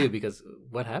end, Yeah. too, because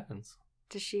what happens?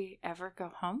 Does she ever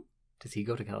go home? Does he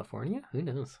go to California? Who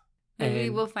knows? Maybe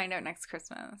And we'll find out next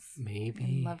Christmas. maybe.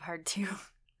 And Love Hard 2.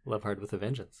 Love Hard with a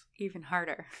Vengeance. Even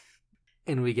harder.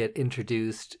 And we get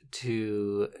introduced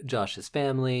to Josh's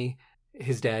family.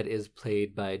 His dad is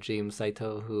played by James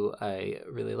Saito, who I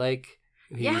really like.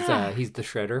 He's the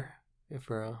Shredder.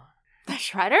 For The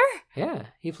Shredder? yeah,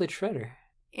 he played Shredder.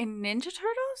 In Ninja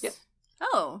Turtles? Yep.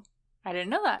 Oh, I didn't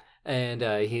know that. And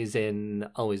he's in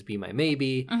Always Be My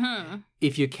Maybe. Mm-hmm.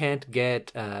 If you can't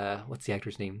get, what's the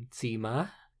actor's name? Sima?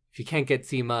 If you can't get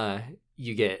Sima,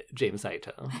 you get James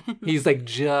Saito. He's like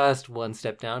just one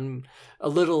step down, a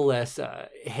little less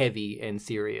heavy and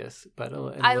serious, but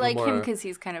I like him more... because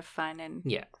he's kind of fun and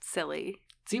Yeah. silly.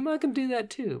 Sima can do that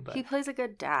too, but He plays a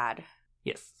good dad.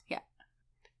 yes. Yeah.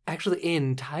 Actually,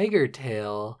 in Tiger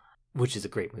Tail, which is a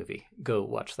great movie, go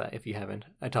watch that if you haven't.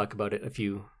 I talked about it a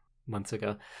few months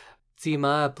ago.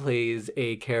 Sima plays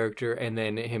a character, and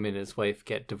then him and his wife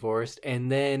get divorced,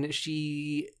 and then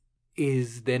she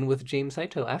is then with James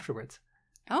Saito afterwards.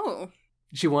 Oh.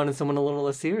 She wanted someone a little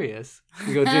less serious.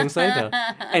 You go James Saito,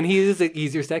 and he's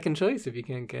your second choice if you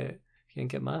can't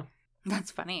get Ma.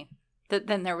 That's funny.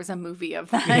 Then there was a movie of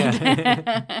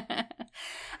that.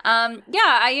 Yeah.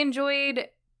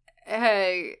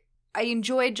 I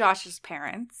enjoyed Josh's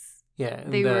parents. Yeah,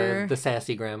 They were- the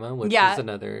sassy grandma, which Yeah, is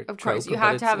another Of course, trope, you but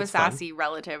have to have a it's fun. sassy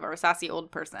relative or a sassy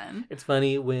old person. It's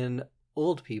funny when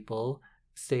old people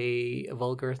say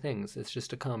vulgar things. It's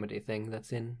just a comedy thing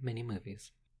that's in many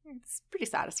movies. It's pretty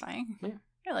satisfying. Yeah.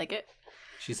 I like it.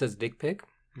 She says dick pic.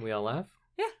 We all laugh.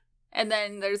 And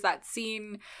then there's that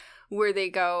scene where they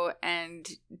go and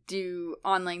do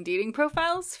online dating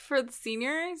profiles for the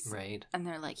seniors. Right. And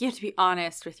they're like, you have to be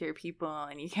honest with your people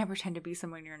and you can't pretend to be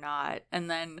someone you're not. And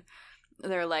then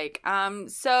they're like,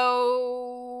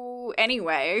 so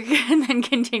anyway, and then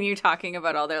continue talking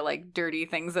about all their like dirty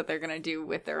things that they're going to do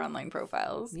with their online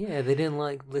profiles. Yeah, they didn't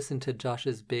listen to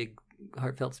Josh's big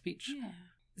heartfelt speech. Yeah.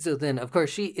 So then, of course,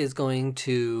 she is going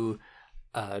to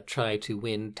try to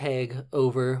win Tag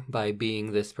over by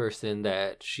being this person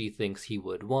that she thinks he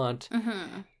would want.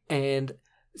 Mm-hmm. And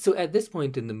so at this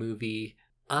point in the movie,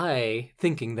 I,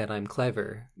 thinking that I'm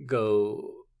clever,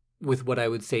 go with what I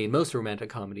would say in most romantic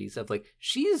comedies of like,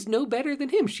 she's no better than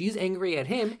him. She's angry at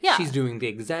him. Yeah. She's doing the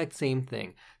exact same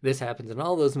thing. This happens in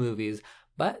all those movies.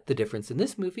 But the difference in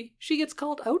this movie, she gets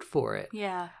called out for it.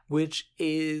 Yeah. Which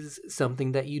is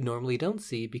something that you normally don't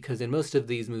see because in most of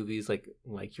these movies, like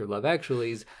Your Love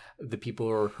Actually's, the people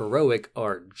who are heroic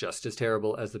are just as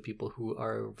terrible as the people who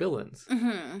are villains.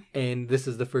 Mm-hmm. And this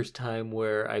is the first time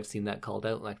where I've seen that called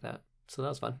out like that. So that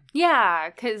was fun. Yeah,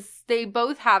 because they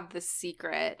both have this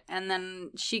secret, and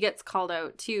then she gets called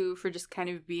out too for just kind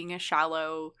of being a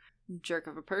shallow jerk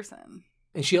of a person.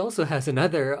 And she also has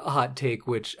another hot take,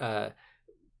 which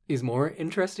is more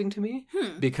interesting to me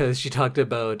because she talked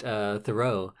about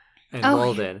Thoreau and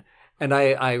Walden. And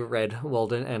I read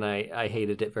Walden and I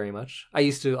hated it very much. I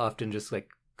used to often just like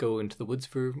go into the woods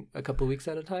for a couple of weeks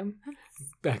at a time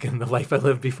back in the life I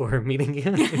lived before meeting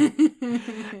you.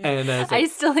 And I was like, I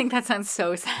still think that sounds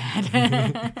so sad.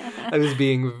 I was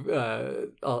being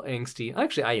all angsty.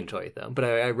 Actually, I enjoy it though. But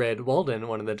I read Walden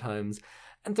one of the times,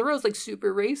 and Thoreau's like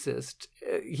super racist.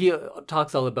 He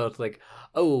talks all about like,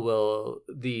 oh, well,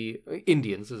 the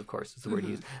Indians, of course, is the word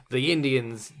he used. The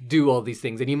Indians do all these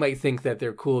things, and you might think that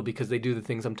they're cool because they do the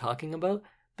things I'm talking about,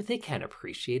 but they can't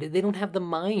appreciate it. They don't have the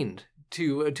mind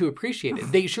to appreciate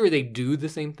it. They do the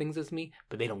same things as me,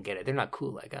 but they don't get it. They're not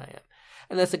cool like I am.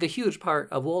 And that's like a huge part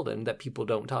of Walden that people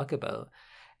don't talk about.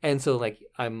 And so like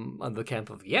I'm on the camp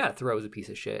of, yeah, Thoreau's a piece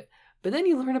of shit. But then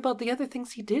you learn about the other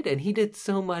things he did, and he did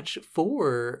so much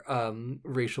for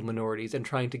racial minorities and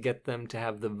trying to get them to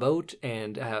have the vote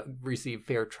and receive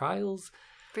fair trials.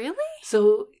 Really?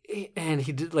 So, and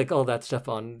he did like all that stuff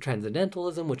on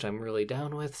transcendentalism, which I'm really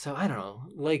down with. So I don't know,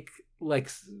 like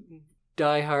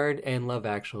Die Hard and Love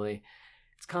Actually,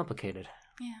 it's complicated.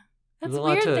 Yeah. There's That's a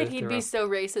lot weird to that he'd Thoreau. be so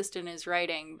racist in his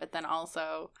writing, but then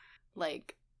also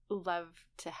like love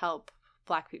to help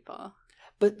Black people.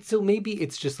 But so maybe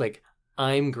it's just like,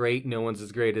 I'm great, no one's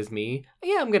as great as me.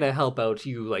 Yeah, I'm gonna help out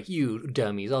you, like, you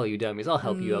dummies, all you dummies. I'll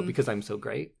help you out because I'm so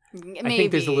great. Maybe. I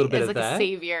think there's a little bit as of like that. a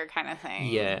savior kind of thing.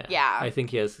 Yeah. Yeah. I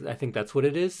think that's what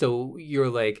it is. So you're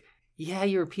like, yeah,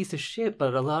 you're a piece of shit,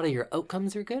 but a lot of your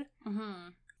outcomes are good. Mm-hmm.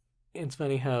 It's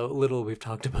funny how little we've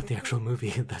talked about the actual movie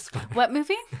thus far. What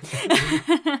movie?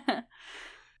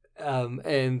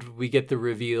 And we get the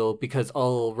reveal, because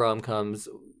all rom-coms,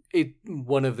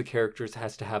 one of the characters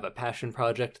has to have a passion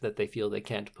project that they feel they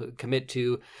can't commit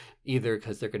to, either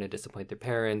because they're going to disappoint their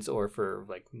parents or for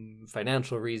like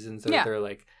financial reasons, or they're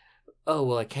like, oh,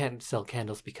 well, I can't sell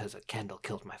candles because a candle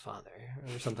killed my father,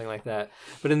 or something like that.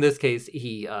 But in this case,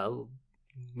 he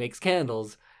makes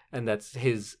candles, and that's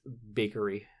his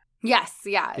bakery. Yes,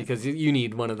 yeah. Because you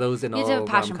need one of those in all rom-coms. You have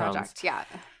a passion rom-coms. project, yeah.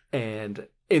 And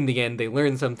in the end, they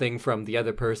learn something from the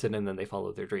other person, and then they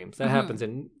follow their dreams. That happens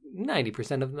in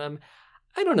 90% of them.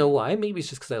 I don't know why. Maybe it's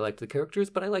just because I liked the characters,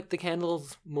 but I liked the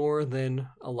candles more than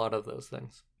a lot of those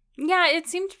things. Yeah, it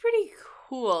seemed pretty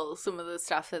cool, some of the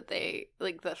stuff that they,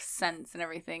 like the scents and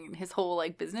everything, and his whole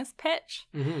like business pitch.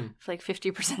 Mm-hmm. Like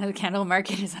 50% of the candle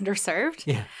market is underserved.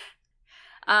 Yeah.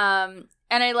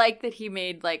 And I like that he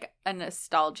made like a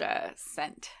nostalgia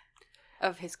scent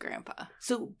of his grandpa.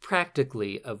 So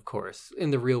practically, of course,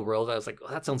 in the real world, I was like, oh,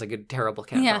 that sounds like a terrible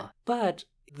candle. Yeah. But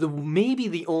maybe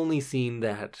the only scene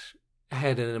that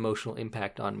had an emotional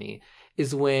impact on me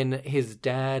is when his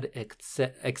dad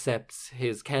accepts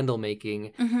his candle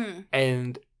making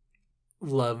and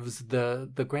loves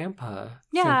the grandpa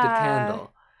scented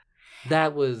candle.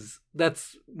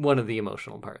 That's one of the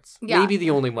emotional parts. Yeah. Maybe the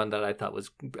only one that I thought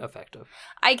was effective.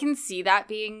 I can see that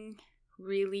being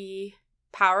really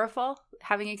powerful,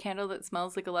 having a candle that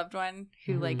smells like a loved one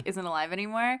who like isn't alive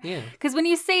anymore. Yeah. Because when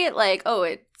you say it like, oh,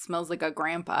 it smells like a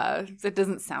grandpa, it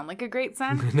doesn't sound like a great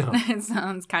scent. No. It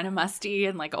sounds kind of musty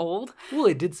and like old. Well,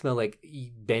 it did smell like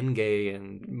Bengay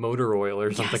and motor oil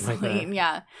or something like that.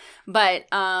 Yeah. But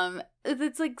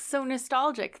it's like so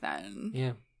nostalgic then.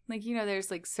 Yeah. Like, you know, there's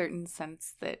like certain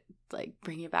scents that like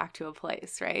bring you back to a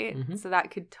place, right? Mm-hmm. So that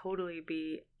could totally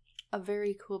be a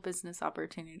very cool business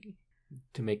opportunity.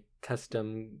 To make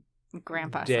custom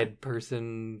Grandpa dead scent.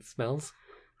 person smells.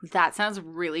 That sounds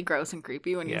really gross and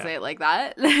creepy when you Yeah. say it like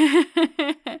that.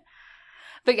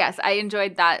 But yes, I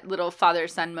enjoyed that little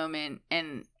father-son moment.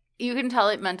 And you can tell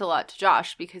it meant a lot to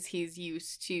Josh because he's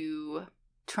used to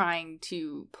trying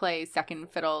to play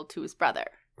second fiddle to his brother.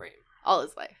 Right. All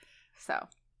his life. So.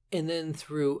 And then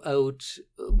throughout,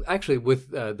 actually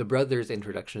with the brother's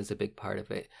introduction is a big part of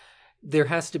it. There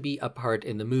has to be a part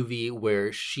in the movie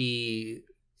where she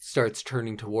starts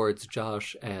turning towards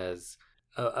Josh as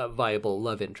a viable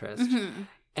love interest. Mm-hmm.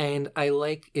 And I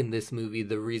like in this movie,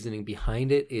 the reasoning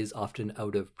behind it is often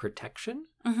out of protection.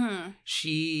 Mm-hmm.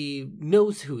 She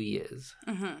knows who he is.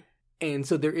 Mm-hmm. And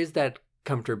so there is that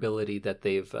comfortability that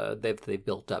they've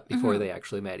built up before they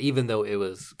actually met, even though it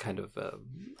was kind of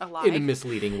A lie. in a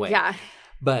misleading way. Yeah.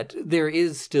 But there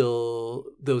is still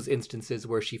those instances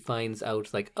where she finds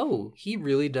out, like, oh, he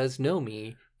really does know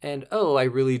me. And, oh, I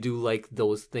really do like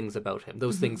those things about him.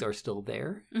 Those things are still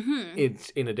there. Mm-hmm. It's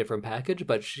in a different package,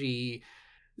 but she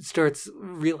starts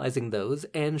realizing those,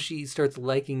 and she starts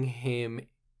liking him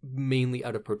mainly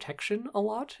out of protection a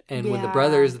lot. And when the Yeah.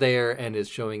 brother's there and is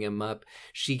showing him up,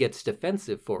 she gets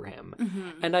defensive for him. Mm-hmm.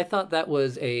 And I thought that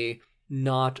was a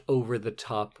not over the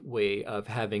top way of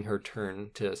having her turn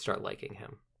to start liking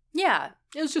him. Yeah.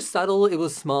 It was just subtle. It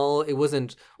was small. It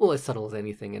wasn't, well, as subtle as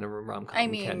anything in a rom-com I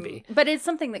mean, can be. but it's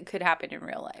something that could happen in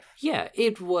real life. Yeah,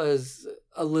 it was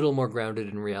a little more grounded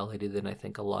in reality than I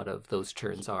think a lot of those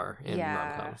turns are in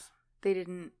rom-coms. They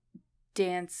didn't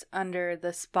dance under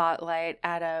the spotlight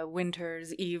at a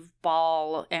winter's eve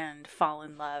ball and fall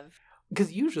in love.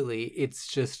 Because usually it's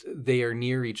just they are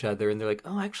near each other and they're like,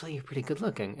 oh, actually, you're pretty good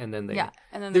looking. And then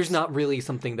And then there's not really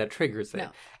something that triggers it. No.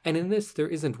 And in this, there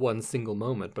isn't one single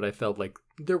moment, but I felt like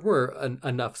there were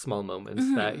enough small moments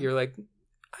that you're like,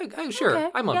 sure, Okay,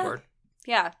 I'm on yeah. board.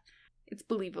 Yeah. It's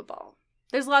believable.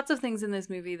 There's lots of things in this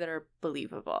movie that are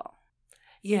believable.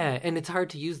 Yeah, and it's hard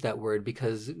to use that word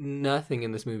because nothing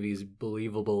in this movie is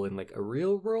believable in like a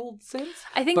real world sense.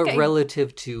 I think But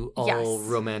relative to all Yes.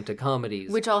 romantic comedies,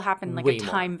 which all happen in like way a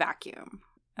more. time vacuum.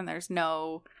 And there's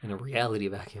no in a reality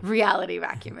vacuum. reality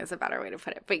vacuum is a better way to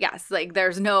put it. But yes, like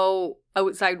there's no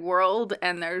outside world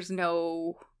and there's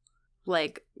no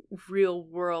like real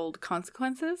world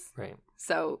consequences. Right.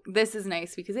 So this is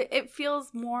nice because it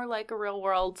feels more like a real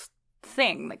world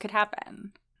thing that could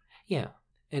happen. Yeah.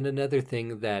 And another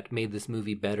thing that made this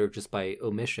movie better just by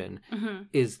omission Mm-hmm.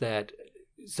 is that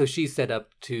so she's set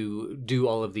up to do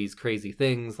all of these crazy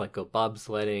things, like go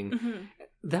bobsledding. Mm-hmm.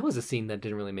 That was a scene that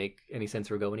didn't really make any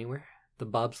sense or go anywhere. The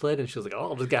bobsled, and she was like, "Oh,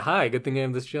 I'll just get high. Good thing I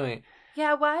have this joint."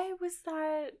 Yeah, why was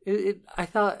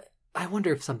that? I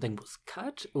wonder if something was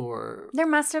cut or There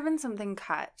must have been something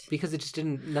cut. because it just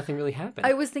nothing really happened.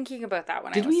 I was thinking about that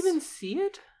when Did we even see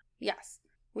it? Yes.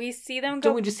 We see them go...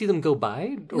 Don't we just see them go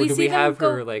by? Or We do see we them have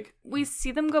go- her, like, We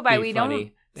see them go by. be We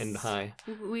funny and high?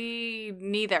 We...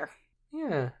 Neither.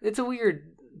 Yeah. It's a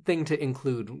weird thing to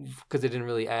include because it didn't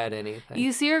really add anything.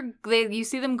 You see her... You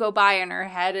see them go by and her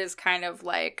head is kind of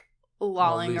like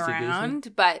lolling loosey-goosey.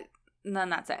 around, but then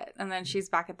that's it. And then she's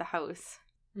back at the house.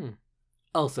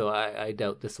 Also, I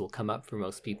doubt this will come up for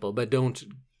most people, but don't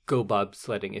go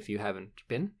bobsledding if you haven't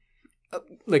been.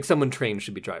 Like, someone trained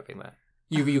should be driving that.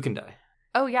 You can die.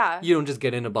 Oh, yeah. You don't just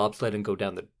get in a bobsled and go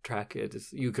down the track.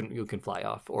 You can fly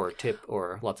off or tip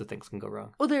or lots of things can go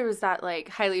wrong. Well, there was that, like,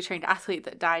 highly trained athlete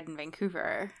that died in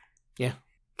Vancouver. Yeah.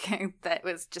 That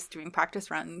was just doing practice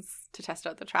runs to test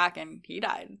out the track, and he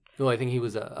died. Well, I think he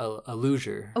was a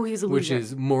luger. Oh, he was a which luger.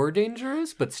 is more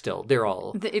dangerous, but still, they're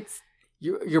all... It's...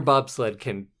 Your bobsled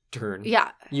can turn. Yeah.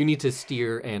 You need to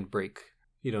steer and brake.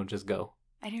 You don't just go.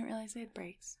 I didn't realize they had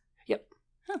brakes. Yep.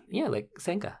 Huh. Yeah, like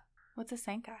Senka. What's a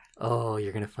Sanka? Oh,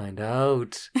 you're going to find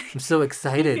out. I'm so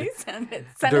excited. It sounded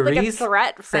like a Doris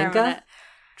threat for a Sanka? minute.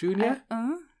 Junior?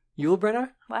 Uh, Yulebrenner?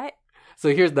 what?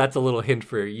 So that's a little hint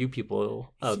for you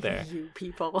people out there. You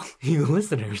people. You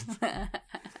listeners.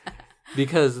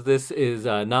 Because this is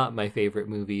not my favorite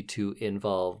movie to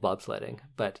involve bobsledding,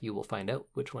 but you will find out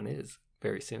which one is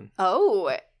very soon.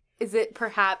 Oh, is it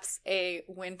perhaps a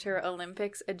Winter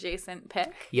Olympics adjacent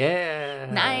pick? Yeah.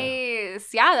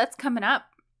 Nice. Yeah, that's coming up.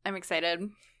 I'm excited.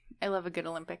 I love a good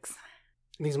Olympics.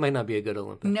 These might not be a good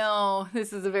Olympics. No,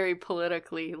 this is a very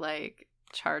politically, like,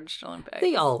 charged Olympics.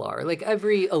 They all are. Like,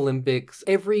 every Olympics,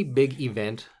 every big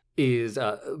event is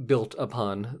built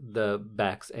upon the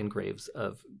backs and graves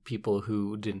of people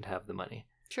who didn't have the money.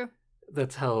 True.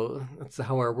 That's how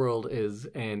our world is.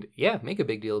 And yeah, make a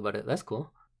big deal about it. That's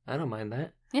cool. I don't mind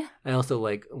that. Yeah. I also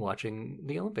like watching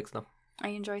the Olympics, though. I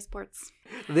enjoy sports.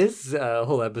 This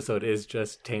whole episode is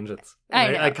just tangents. I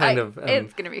know. I kind of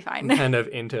it's going to be fine. I'm kind of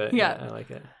into it. Yeah. I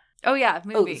like it. Oh, yeah,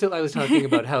 movie. Oh, so I was talking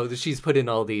about how she's put in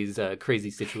all these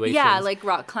crazy situations. Yeah, like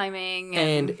rock climbing.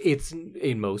 And it's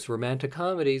in most romantic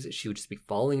comedies, she would just be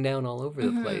falling down all over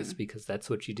the place because that's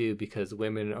what you do, because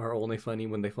women are only funny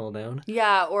when they fall down.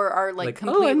 Yeah, or are like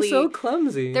completely... oh, I'm so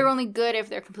clumsy. They're only good if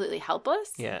they're completely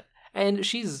helpless. Yeah. And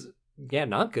she's,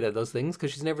 not good at those things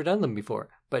because she's never done them before.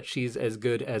 But she's as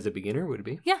good as a beginner would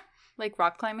be. Yeah. Like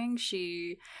rock climbing,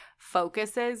 she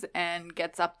focuses and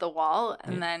gets up the wall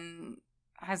and then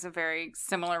has a very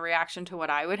similar reaction to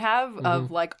what I would have of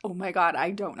like, oh my God,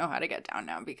 I don't know how to get down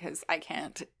now because I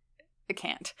can't.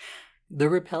 The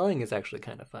rappelling is actually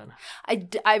kind of fun.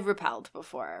 I've rappelled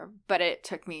before, but it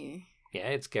took me... Yeah,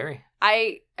 it's scary.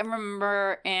 I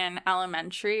remember in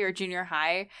elementary or junior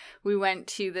high, we went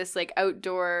to this like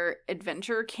outdoor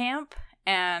adventure camp,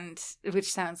 and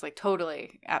which sounds like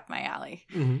totally up my alley,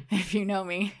 if you know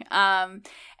me.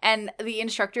 And the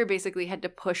instructor basically had to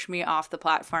push me off the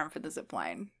platform for the zip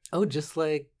line. Oh, just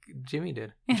like Jimmy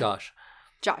did. Josh,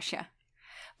 yeah.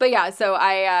 But yeah, so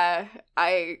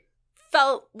I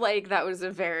felt like that was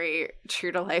a very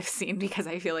true to life scene because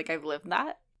I feel like I've lived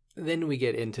that. Then we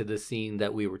get into the scene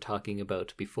that we were talking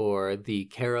about before, the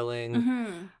caroling.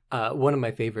 Mm-hmm. One of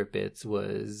my favorite bits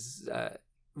was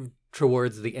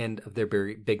towards the end of their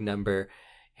very big number,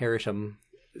 Harisham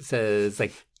says,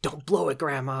 like, "Don't blow it,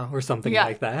 Grandma," or something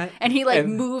like that. And he, like,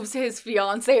 moves his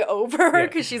fiancée over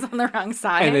because she's on the wrong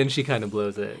side. And then she kind of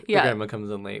blows it. Yeah. The grandma comes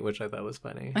in late, which I thought was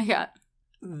funny. Yeah.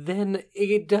 Then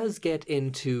it does get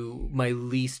into my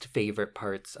least favorite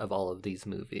parts of all of these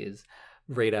movies.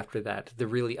 Right after that, the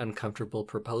really uncomfortable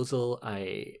proposal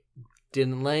I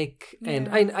didn't like. And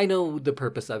I know the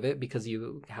purpose of it because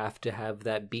you have to have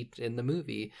that beat in the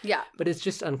movie. Yeah. But it's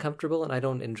just uncomfortable and I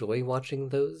don't enjoy watching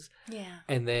those. Yeah.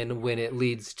 And then when it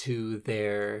leads to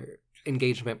their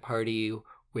engagement party,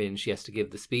 when she has to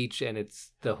give the speech and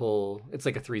it's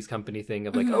like a Three's Company thing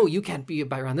of like, oh, you can't be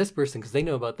around this person because they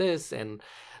know about this. And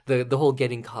the whole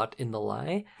getting caught in the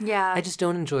lie. Yeah. I just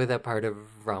don't enjoy that part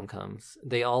of rom-coms.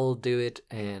 They all do it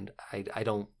and I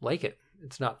don't like it.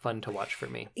 It's not fun to watch for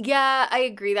me. Yeah, I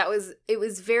agree. It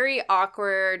was very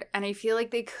awkward and I feel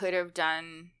like they could have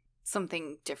done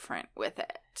something different with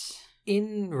it.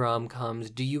 In rom-coms,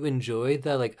 do you enjoy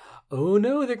the like, oh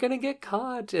no, they're gonna get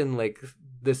caught, and like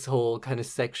this whole kind of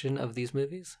section of these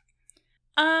movies?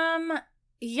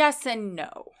 Yes and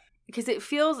no. because it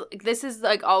feels, this is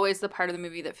like always the part of the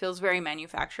movie that feels very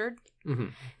manufactured. Mm-hmm.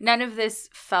 None of this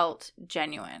felt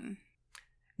genuine.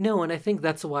 No, and I think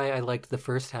that's why I liked the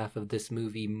first half of this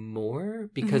movie more,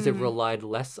 because it relied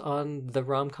less on the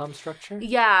rom-com structure.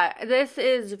 Yeah, this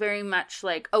is very much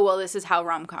like, oh, well, this is how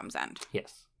rom-coms end.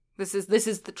 Yes. This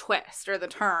is the twist or the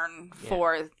turn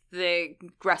for the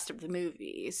rest of the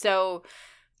movie. So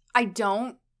I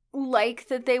don't like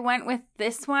that they went with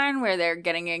this one where they're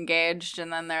getting engaged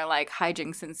and then they're like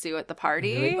hijinks ensue at the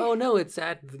party. Like, oh no, it's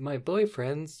at my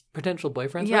potential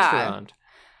boyfriend's restaurant.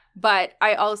 But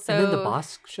I also... And then the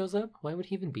boss shows up? Why would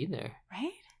he even be there?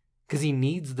 Right? Because he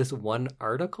needs this one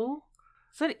article?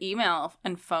 That's what email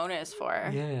and phone is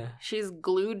for. Yeah. She's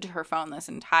glued to her phone this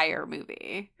entire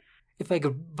movie. If I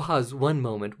could pause one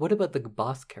moment, what about the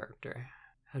boss character?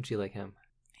 How'd you like him?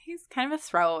 He's kind of a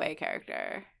throwaway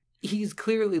character. He's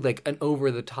clearly like an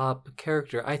over-the-top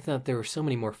character. I thought there were so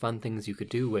many more fun things you could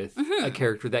do with a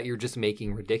character that you're just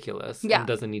making ridiculous and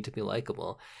doesn't need to be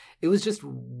likable. It was just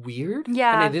weird.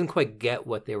 Yeah. And I didn't quite get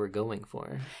what they were going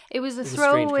for. It was a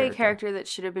throwaway character that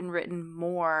should have been written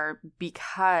more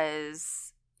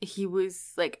because he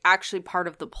was like actually part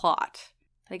of the plot.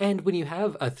 Like, and when you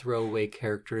have a throwaway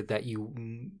character that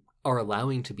you are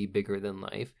allowing to be bigger than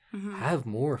life, have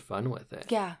more fun with it.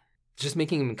 Yeah. Just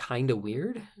making him kind of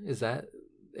weird, is that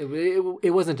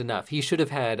it wasn't enough. He should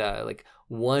have had like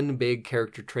one big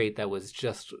character trait that was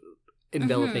just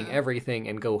enveloping everything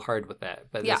and go hard with that.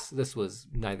 But this was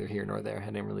neither here nor there. I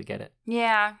didn't really get it.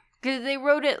 Yeah, because they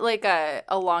wrote it like a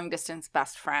long distance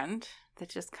best friend that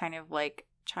just kind of like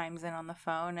chimes in on the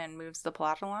phone and moves the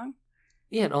plot along.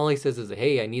 Yeah, and all he says is,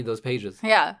 "Hey, I need those pages."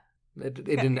 Yeah. It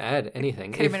didn't add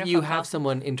anything. If you have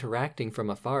someone interacting from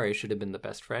afar, it should have been the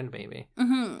best friend, maybe.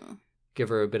 Mm-hmm. Give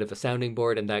her a bit of a sounding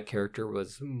board, and that character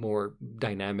was more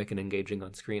dynamic and engaging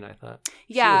on screen, I thought.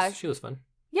 Yeah. She was fun.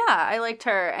 Yeah, I liked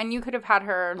her. And you could have had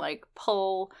her, like,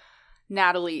 pull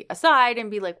Natalie aside and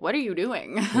be like, what are you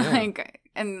doing? Yeah.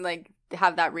 and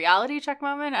have that reality check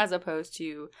moment, as opposed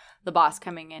to the boss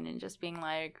coming in and just being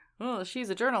like, oh, she's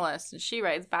a journalist, and she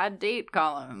writes bad date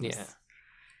columns. Yeah.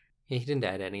 He didn't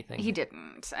add anything. He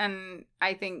didn't. And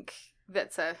I think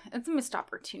it's a missed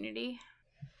opportunity.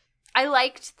 I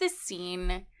liked the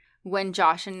scene when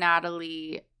Josh and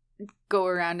Natalie go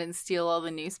around and steal all the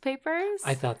newspapers.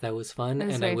 I thought that was fun,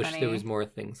 and I wish there was more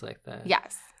things like that.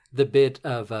 Yes. The bit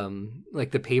of,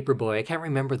 like, the paper boy, I can't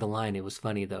remember the line. It was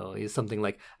funny, though. It's something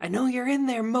like, I know you're in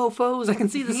there, mofos. I can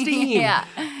see the steam. Yeah.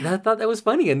 And I thought that was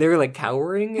funny. And they were, like,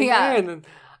 cowering in there. And then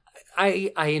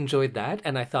I enjoyed that,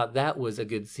 and I thought that was a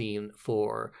good scene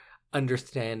for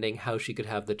understanding how she could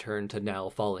have the turn to now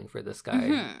falling for this guy.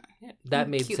 Mm-hmm. Yeah, that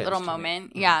made cute sense. Little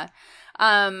moment. Me. Yeah.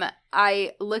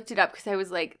 I looked it up because I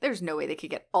was like, there's no way they could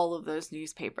get all of those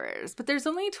newspapers. But there's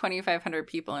only 2,500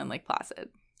 people in Lake Placid.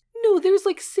 No, there's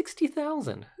like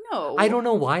 60,000. No. I don't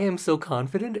know why I'm so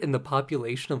confident in the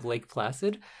population of Lake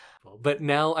Placid. But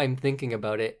now I'm thinking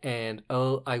about it, and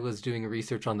I was doing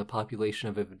research on the population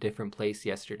of a different place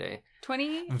yesterday.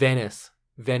 20? Venice.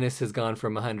 Venice has gone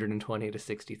from 120 to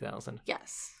 60,000.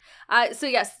 Yes. So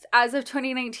yes, as of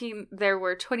 2019, there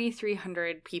were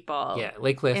 2,300 people. Yeah,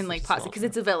 Lake Placid in Lake Placid because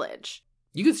it's a village.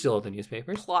 You could steal all the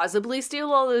newspapers. Plausibly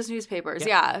steal all those newspapers.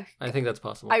 Yeah. I think that's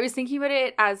possible. I was thinking about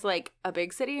it as like a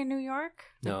big city in New York.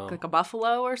 No. Like a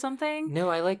Buffalo or something. No,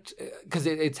 I liked, because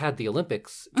it's had the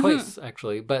Olympics twice,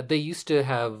 actually. But they used to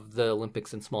have the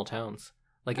Olympics in small towns.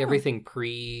 Like everything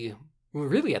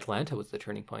really Atlanta was the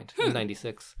turning point in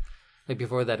 96. Like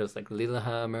before that, it was like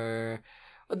Lillehammer.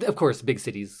 Of course, big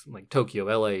cities like Tokyo,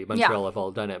 LA, Montreal have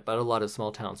all done it, but a lot of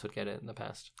small towns would get it in the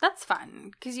past. That's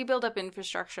fun, because you build up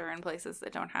infrastructure in places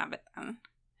that don't have it then.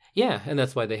 Yeah, and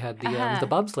that's why they had the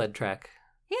bobsled track.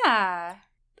 Yeah.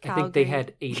 I think they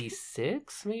had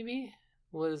 86, maybe,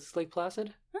 was Lake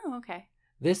Placid. Oh, okay.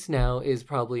 This now is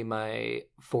probably my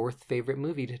fourth favorite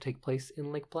movie to take place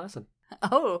in Lake Placid.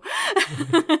 Oh.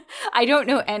 I don't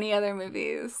know any other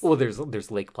movies. Well,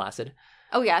 there's Lake Placid.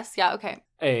 Oh, yes. Yeah, okay.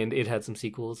 And it had some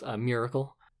sequels.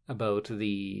 Miracle, about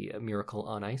the Miracle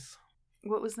on Ice.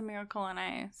 What was the Miracle on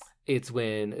Ice? It's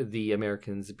when the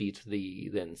Americans beat the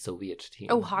then Soviet team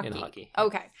in hockey.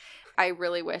 Okay. I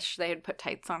really wish they had put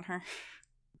tights on her.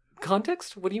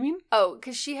 Context? What do you mean? Oh,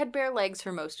 because she had bare legs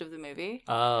for most of the movie.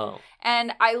 Oh.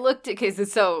 And I looked at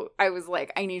cases, so I was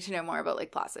like, I need to know more about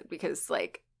Lake Placid, because,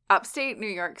 like, upstate New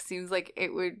York seems like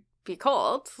it would be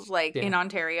cold, like in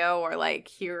Ontario or like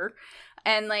here.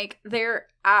 And like their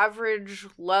average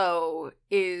low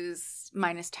is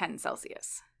minus 10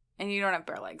 Celsius. And you don't have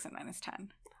bare legs in minus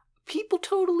 10. People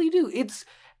totally do.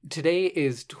 Today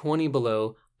is 20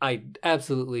 below. I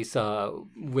absolutely saw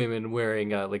women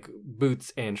wearing like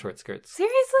boots and short skirts.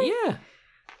 Seriously? Yeah.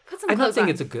 Put some I'm not clothes saying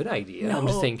on. it's a good idea. No. I'm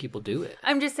just saying people do it.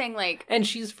 I'm just saying, like... And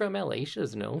she's from LA. She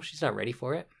doesn't know. She's not ready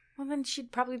for it. Well, then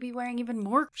she'd probably be wearing even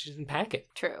more. She didn't pack it.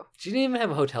 True. She didn't even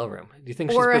have a hotel room. Do you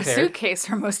think Or she's prepared? a suitcase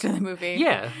for most of the movie.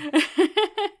 Yeah.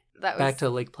 That was, Back to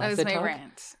Lake that Placid was my talk.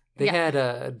 rant. They Yeah.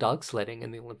 had dog sledding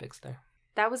in the Olympics there.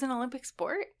 That was an Olympic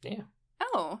sport? Yeah.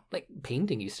 Oh. Like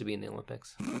painting used to be in the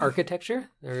Olympics. Architecture.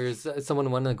 There's someone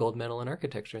won a gold medal in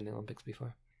architecture in the Olympics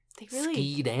before. They really...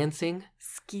 Ski dancing.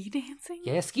 Ski dancing?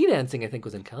 Yeah, ski dancing I think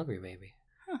was in Calgary maybe.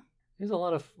 Huh. There's a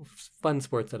lot of fun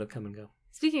sports that have come and go.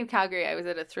 Speaking of Calgary, I was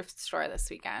at a thrift store this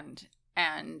weekend,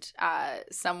 and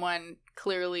someone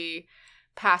clearly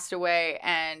passed away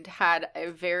and had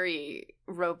a very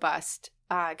robust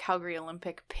Calgary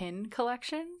Olympic pin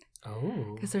collection.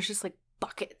 Oh. Because there's just like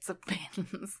buckets of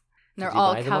pins. And they're Did you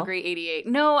all buy them all? Calgary 88.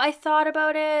 No, I thought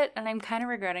about it, and I'm kind of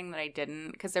regretting that I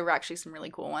didn't, because there were actually some really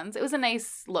cool ones. It was a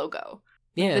nice logo.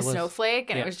 Yeah, The it was. snowflake,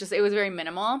 and yeah. it was very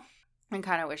minimal. I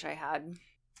kind of wish I had.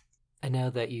 And now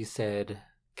that you said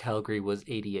Calgary was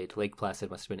 88, Lake Placid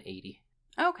must have been 80.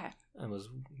 Okay. I was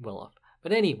well off.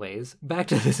 But anyways, back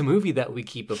to this movie that we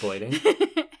keep avoiding.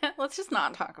 Let's just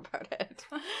not talk about it.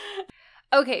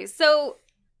 Okay, so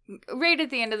right at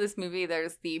the end of this movie,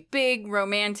 there's the big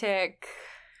romantic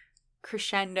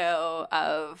crescendo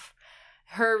of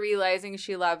her realizing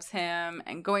she loves him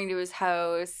and going to his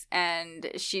house,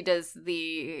 and she does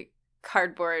the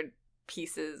cardboard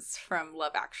pieces from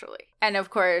Love Actually. And of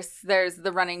course, there's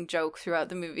the running joke throughout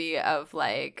the movie of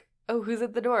like, oh, who's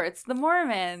at the door? It's the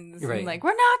Mormons. Right. And like,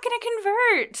 we're not going to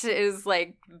convert is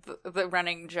like the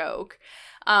running joke.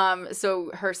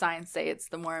 So her signs say it's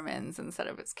the Mormons instead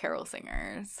of it's carol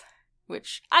singers,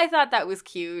 which I thought that was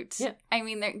cute. Yeah. I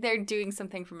mean, they're doing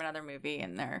something from another movie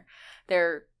and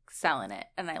they're selling it,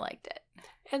 and I liked it.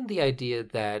 And the idea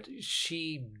that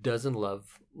she doesn't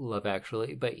love Love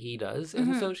Actually, but he does,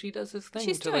 and so she does his thing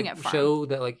She's to doing like it for show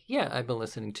that like, yeah, I've been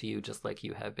listening to you just like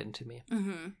you have been to me.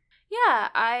 Mm-hmm.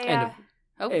 Yeah,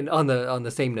 And on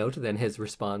the same note, then his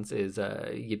response is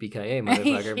yippee-ki-yay,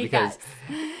 motherfucker, because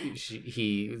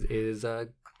he is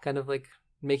kind of like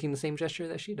making the same gesture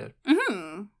that she did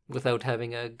without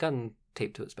having a gun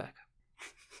taped to his back.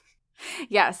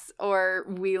 Yes, or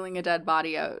wheeling a dead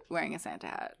body out wearing a Santa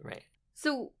hat. Right.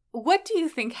 So what do you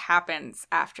think happens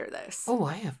after this? Oh,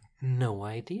 I have no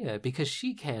idea, because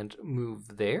she can't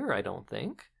move there, I don't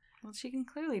think. Well, she can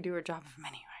clearly do her job from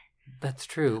anywhere. That's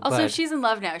true. Also, but... she's in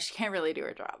love now. She can't really do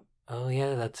her job. Oh,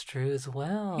 yeah, that's true as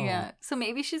well. Yeah. So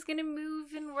maybe she's going to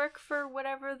move and work for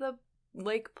whatever the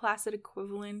Lake Placid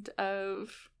equivalent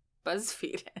of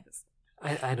BuzzFeed is.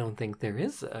 I don't think there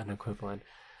is an equivalent.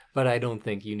 But I don't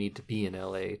think you need to be in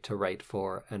LA to write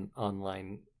for an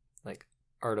online, like,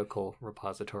 article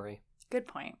repository. Good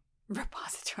point.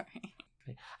 Repository.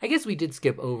 I guess we did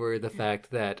skip over the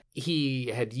fact that he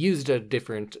had used a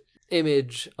different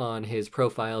image on his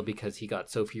profile because he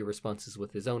got so few responses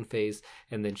with his own face,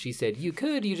 and then she said you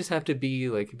just have to be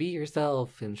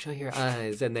yourself and show your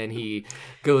eyes, and then he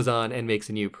goes on and makes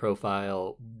a new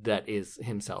profile that is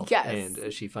himself. Yes.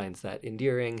 And she finds that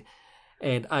endearing,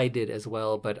 and I did as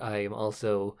well, but I am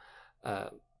also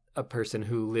a person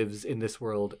who lives in this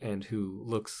world and who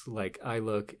looks like I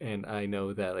look, and I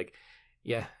know that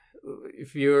yeah,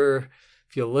 if you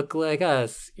look like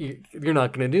us, you're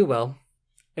not going to do well.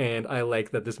 And I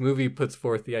like that this movie puts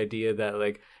forth the idea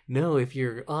that, no, if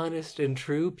you're honest and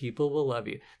true, people will love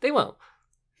you. They won't.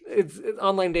 It's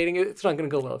online dating. It's not going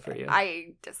to go well for you.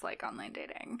 I dislike online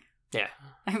dating. Yeah.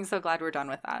 I'm so glad we're done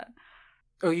with that.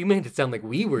 Oh, you made it sound like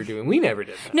we were doing. We never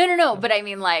did that. No. But I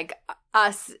mean,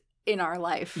 us in our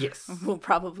life. Yes. We'll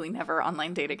probably never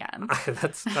online date again.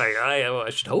 I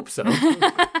should hope so.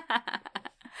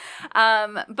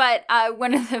 But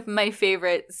one of my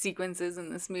favorite sequences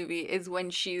in this movie is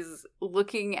when she's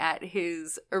looking at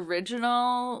his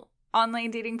original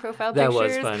online dating profile that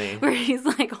pictures. Was funny. Where he's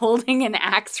holding an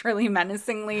axe really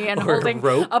menacingly and Or holding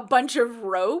rope. a bunch of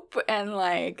rope, and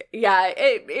I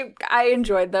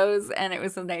enjoyed those, and it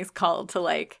was a nice call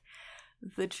to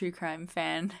the true crime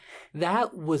fan.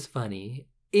 That was funny.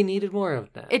 It needed more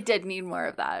of that. It did need more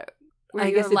of that. Where I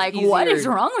you're guess it's what easier- is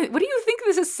wrong with? What do you think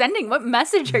this is sending? What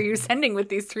message are you sending with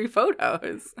these 3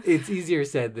 photos? It's easier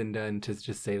said than done to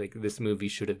just say this movie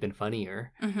should have been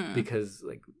funnier because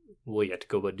you have to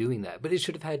go about doing that, but it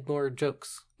should have had more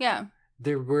jokes. Yeah.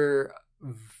 There were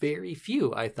very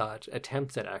few, I thought,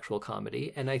 attempts at actual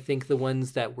comedy, and I think the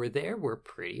ones that were there were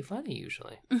pretty funny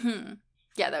usually.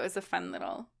 Yeah, that was a fun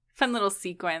little Fun little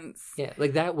sequence. Yeah,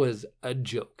 like that was a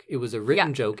joke. It was a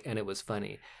written joke and it was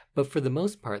funny. But for the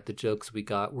most part, the jokes we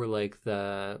got were like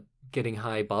the getting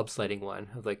high bobsledding one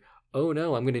of like, oh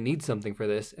no, I'm going to need something for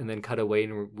this. And then cut away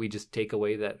and we just take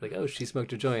away that like, oh, she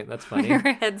smoked a joint. That's funny.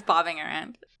 Her head's bobbing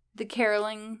around. The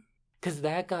caroling. Because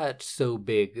that got so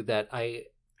big that I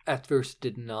at first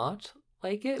did not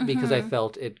like it because I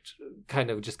felt it kind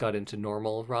of just got into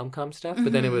normal rom-com stuff.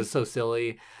 But then it was so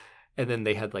silly. And then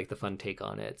they had like the fun take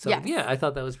on it. So yeah, I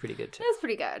thought that was pretty good too. It was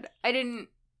pretty good.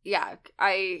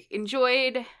 I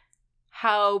enjoyed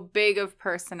how big of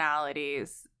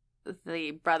personalities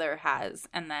the brother has,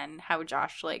 and then how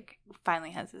Josh like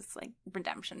finally has this like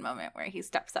redemption moment where he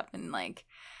steps up and like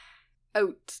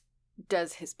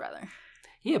outdoes his brother.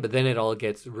 Yeah, but then it all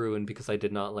gets ruined because I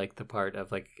did not like the part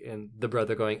of like and the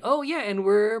brother going, oh yeah, and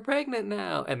we're pregnant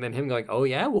now, and then him going, oh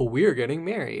yeah, well we're getting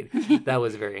married. That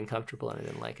was very uncomfortable and I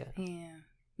didn't like it.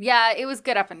 Yeah, it was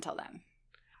good up until then.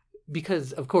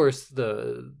 Because of course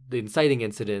the inciting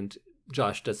incident,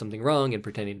 Josh does something wrong and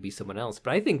pretending to be someone else.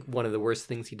 But I think one of the worst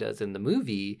things he does in the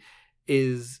movie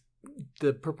is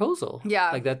the proposal.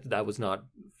 Yeah. Like that was not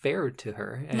fair to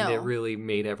her. And it really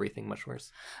made everything much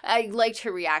worse. I liked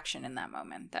her reaction in that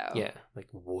moment, though. Yeah. Like,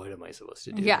 what am I supposed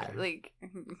to do? Yeah. there? Like,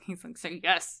 he's like, say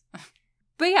yes.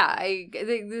 But yeah, I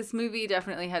think this movie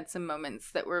definitely had some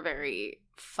moments that were very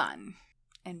fun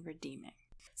and redeeming.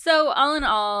 So all in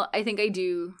all, I think I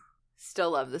do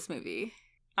still love this movie.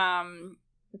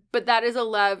 But that is a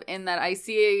love in that I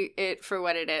see it for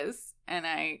what it is, and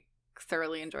I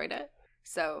thoroughly enjoyed it.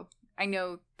 So I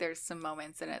know there's some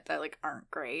moments in it that like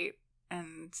aren't great,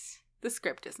 and the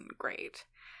script isn't great.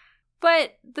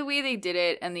 But the way they did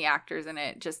it and the actors in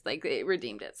it, just like it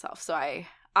redeemed itself. So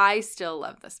I still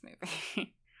love this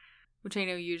movie. Which I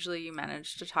know usually you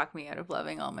manage to talk me out of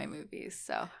loving all my movies,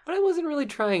 so. But I wasn't really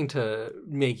trying to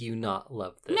make you not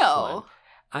love this one.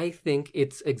 I think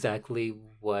it's exactly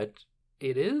what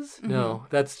it is. No,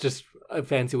 that's just a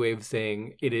fancy way of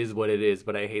saying it is what it is,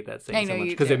 but I hate that saying so much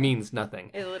because it means nothing.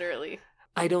 It literally.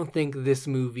 I don't think this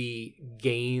movie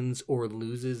gains or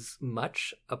loses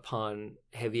much upon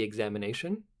heavy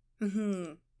examination.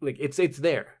 Like, it's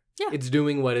there. Yeah. It's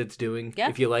doing what it's doing. Yeah.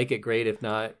 If you like it, great. If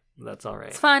not, that's all right.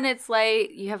 It's fun. It's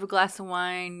light. You have a glass of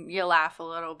wine. You laugh a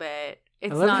little bit. I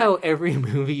love how every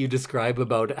movie you describe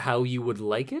about how you would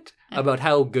like it, about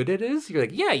how good it is, you're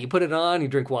like, yeah, you put it on, you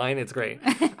drink wine, it's great.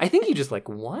 I think you just like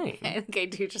wine. I think I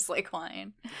do just like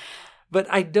wine. But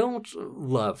I don't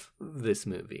love this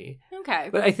movie. Okay.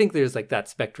 But I think there's like that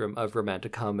spectrum of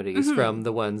romantic comedies from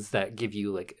the ones that give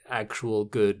you like actual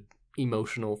good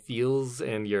emotional feels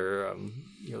and your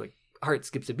like heart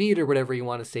skips a beat or whatever you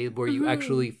want to say, where you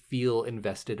actually feel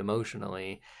invested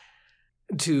emotionally,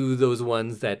 to those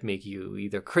ones that make you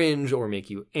either cringe or make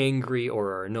you angry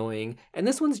or are annoying. And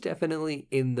this one's definitely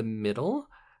in the middle.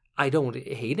 I don't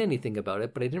hate anything about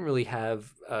it, but I didn't really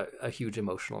have a huge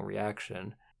emotional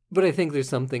reaction. But I think there's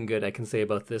something good I can say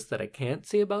about this that I can't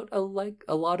say about a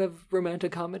lot of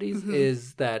romantic comedies,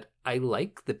 is that I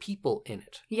like the people in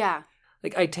it. Yeah.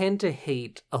 Like, I tend to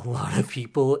hate a lot of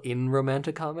people in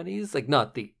romantic comedies, like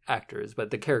not the actors,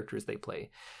 but the characters they play,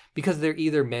 because they're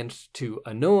either meant to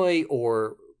annoy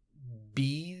or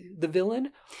be the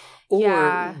villain,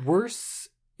 or worse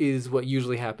is what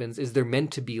usually happens is they're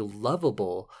meant to be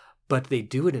lovable, but they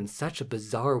do it in such a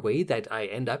bizarre way that I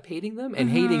end up hating them. And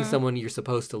hating someone you're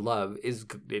supposed to love it's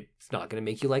not going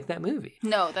to make you like that movie.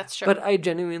 No, that's true. But I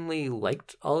genuinely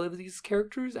liked all of these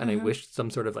characters, and I wished some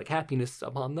sort of like happiness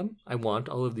upon them. I want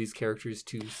all of these characters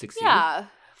to succeed. Yeah.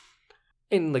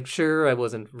 And like, sure, I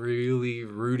wasn't really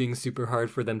rooting super hard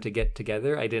for them to get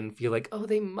together. I didn't feel like, oh,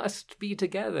 they must be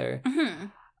together.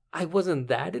 I wasn't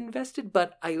that invested,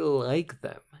 but I like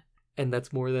them. And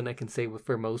that's more than I can say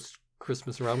for most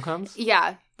Christmas rom-coms.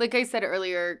 Yeah. Like I said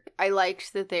earlier, I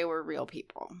liked that they were real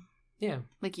people. Yeah.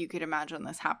 Like, you could imagine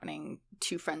this happening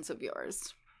to friends of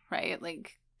yours, right?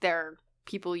 Like, they're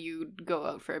people you'd go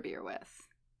out for a beer with.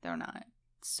 They're not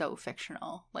so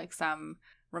fictional like some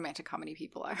romantic comedy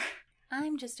people are.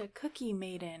 I'm just a cookie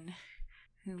maiden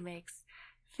who makes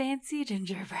fancy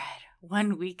gingerbread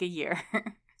 1 week a year.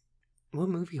 What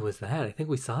movie was that? I think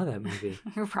we saw that movie.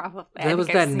 Probably. That was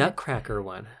that Nutcracker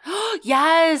one.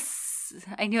 Yes!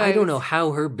 I knew. I don't know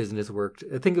how her business worked.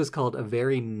 I think it was called A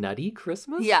Very Nutty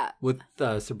Christmas. Yeah. With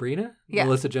Sabrina? Yeah.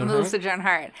 Melissa Joan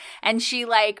Hart. And she,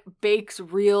 like, bakes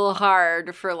real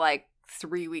hard for, like,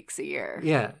 3 weeks a year.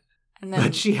 Yeah. And then...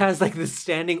 But she has, like, this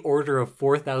standing order of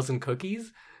 4,000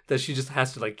 cookies that she just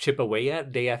has to, like, chip away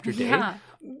at day after day. Yeah.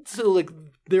 So, like,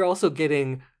 they're also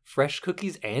getting fresh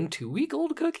cookies and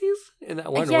 2-week-old cookies in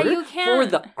that one order? You can. For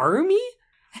the army?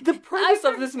 The premise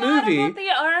of this movie the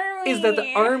army. is that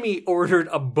the army ordered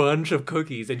a bunch of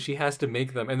cookies and she has to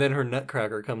make them, and then her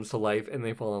nutcracker comes to life and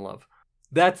they fall in love.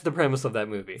 That's the premise of that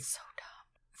movie.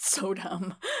 So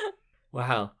dumb.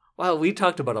 Wow. Wow, we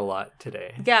talked about a lot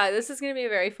today. Yeah, this is going to be a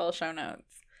very full show notes.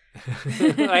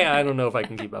 I don't know if I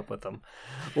can keep up with them.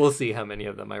 We'll see how many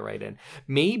of them I write in.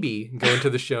 Maybe go into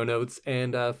the show notes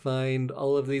and find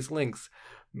all of these links.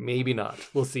 Maybe not.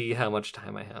 We'll see how much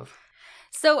time I have.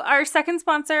 So our second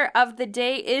sponsor of the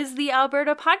day is the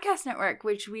Alberta Podcast Network,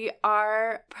 which we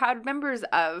are proud members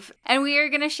of. And we are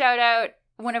going to shout out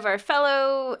one of our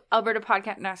fellow Alberta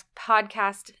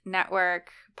Podcast Network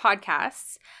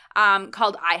podcasts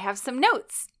called I Have Some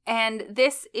Notes. And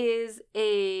this is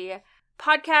a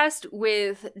podcast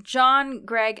with John,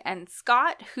 Greg, and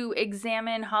Scott, who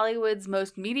examine Hollywood's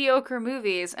most mediocre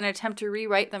movies and attempt to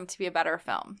rewrite them to be a better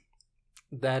film.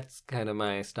 That's kind of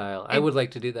my style. I would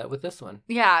like to do that with this one.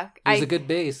 Yeah. There's a good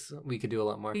base. We could do a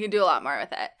lot more. You can do a lot more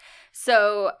with it.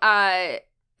 So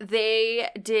they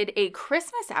did a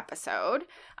Christmas episode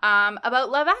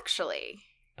about Love Actually.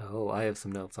 Oh, I have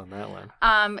some notes on that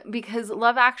one. Because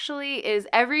Love Actually is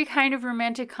every kind of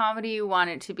romantic comedy you want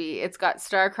it to be. It's got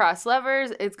star-crossed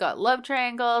lovers, it's got love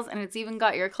triangles, and it's even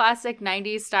got your classic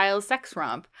 90s style sex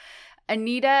romp.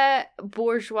 Anita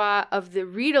Bourgeois of the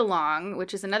Read Along,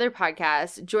 which is another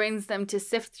podcast, joins them to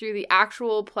sift through the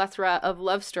actual plethora of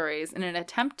love stories in an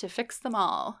attempt to fix them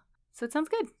all. So it sounds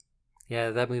good. Yeah,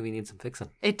 that movie needs some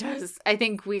fixing. It does. I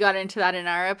think we got into that in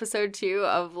our episode too,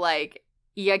 of like,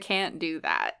 you can't do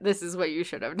that. This is what you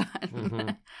should have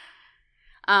done.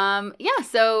 Mm-hmm. Yeah,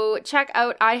 so check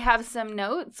out I Have Some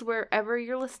Notes wherever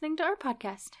you're listening to our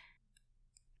podcast.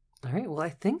 All right, well, I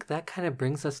think that kind of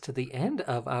brings us to the end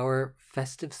of our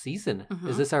festive season. Mm-hmm.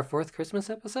 Is this our 4th Christmas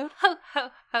episode? Ho, ho,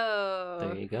 ho.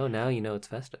 There you go. Now you know it's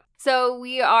festive. So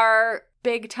we are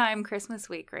big time Christmas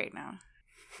week right now.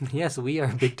 Yes, we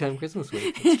are big time Christmas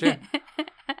week. It's true.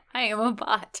 I am a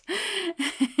bot.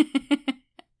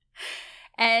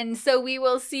 And so we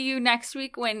will see you next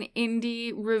week when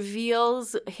Indy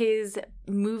reveals his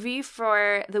movie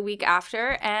for the week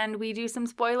after, and we do some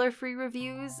spoiler-free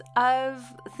reviews of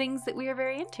things that we are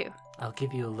very into. I'll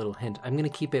give you a little hint. I'm going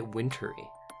to keep it wintry.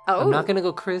 Oh. I'm not going to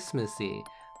go Christmassy,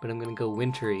 but I'm going to go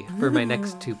wintry for my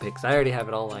next 2 picks. I already have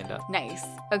it all lined up. Nice.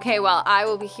 Okay, well, I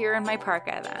will be here in my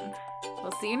parka then.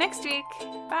 We'll see you next week.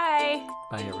 Bye.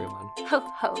 Bye, everyone. Ho,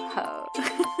 ho, ho.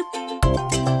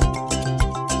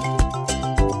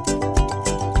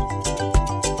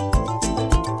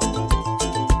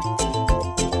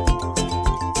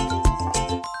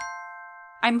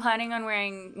 I'm planning on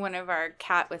wearing one of our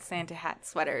cat with Santa hat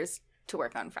sweaters to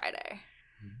work on Friday.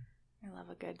 I love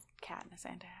a good cat in a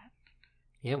Santa hat.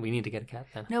 Yeah, we need to get a cat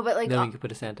then. No, but like... Then we can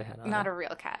put a Santa hat on. Not a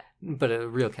real cat. But a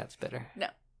real cat's better. No.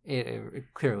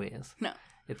 It clearly is. No.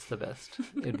 It's the best.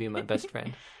 It'd be my best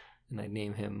friend. And I'd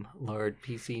name him Lord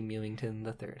P.C. Mewington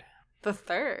III. The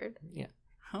third? Yeah.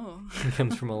 Oh. He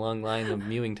comes from a long line of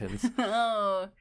Mewingtons. Oh.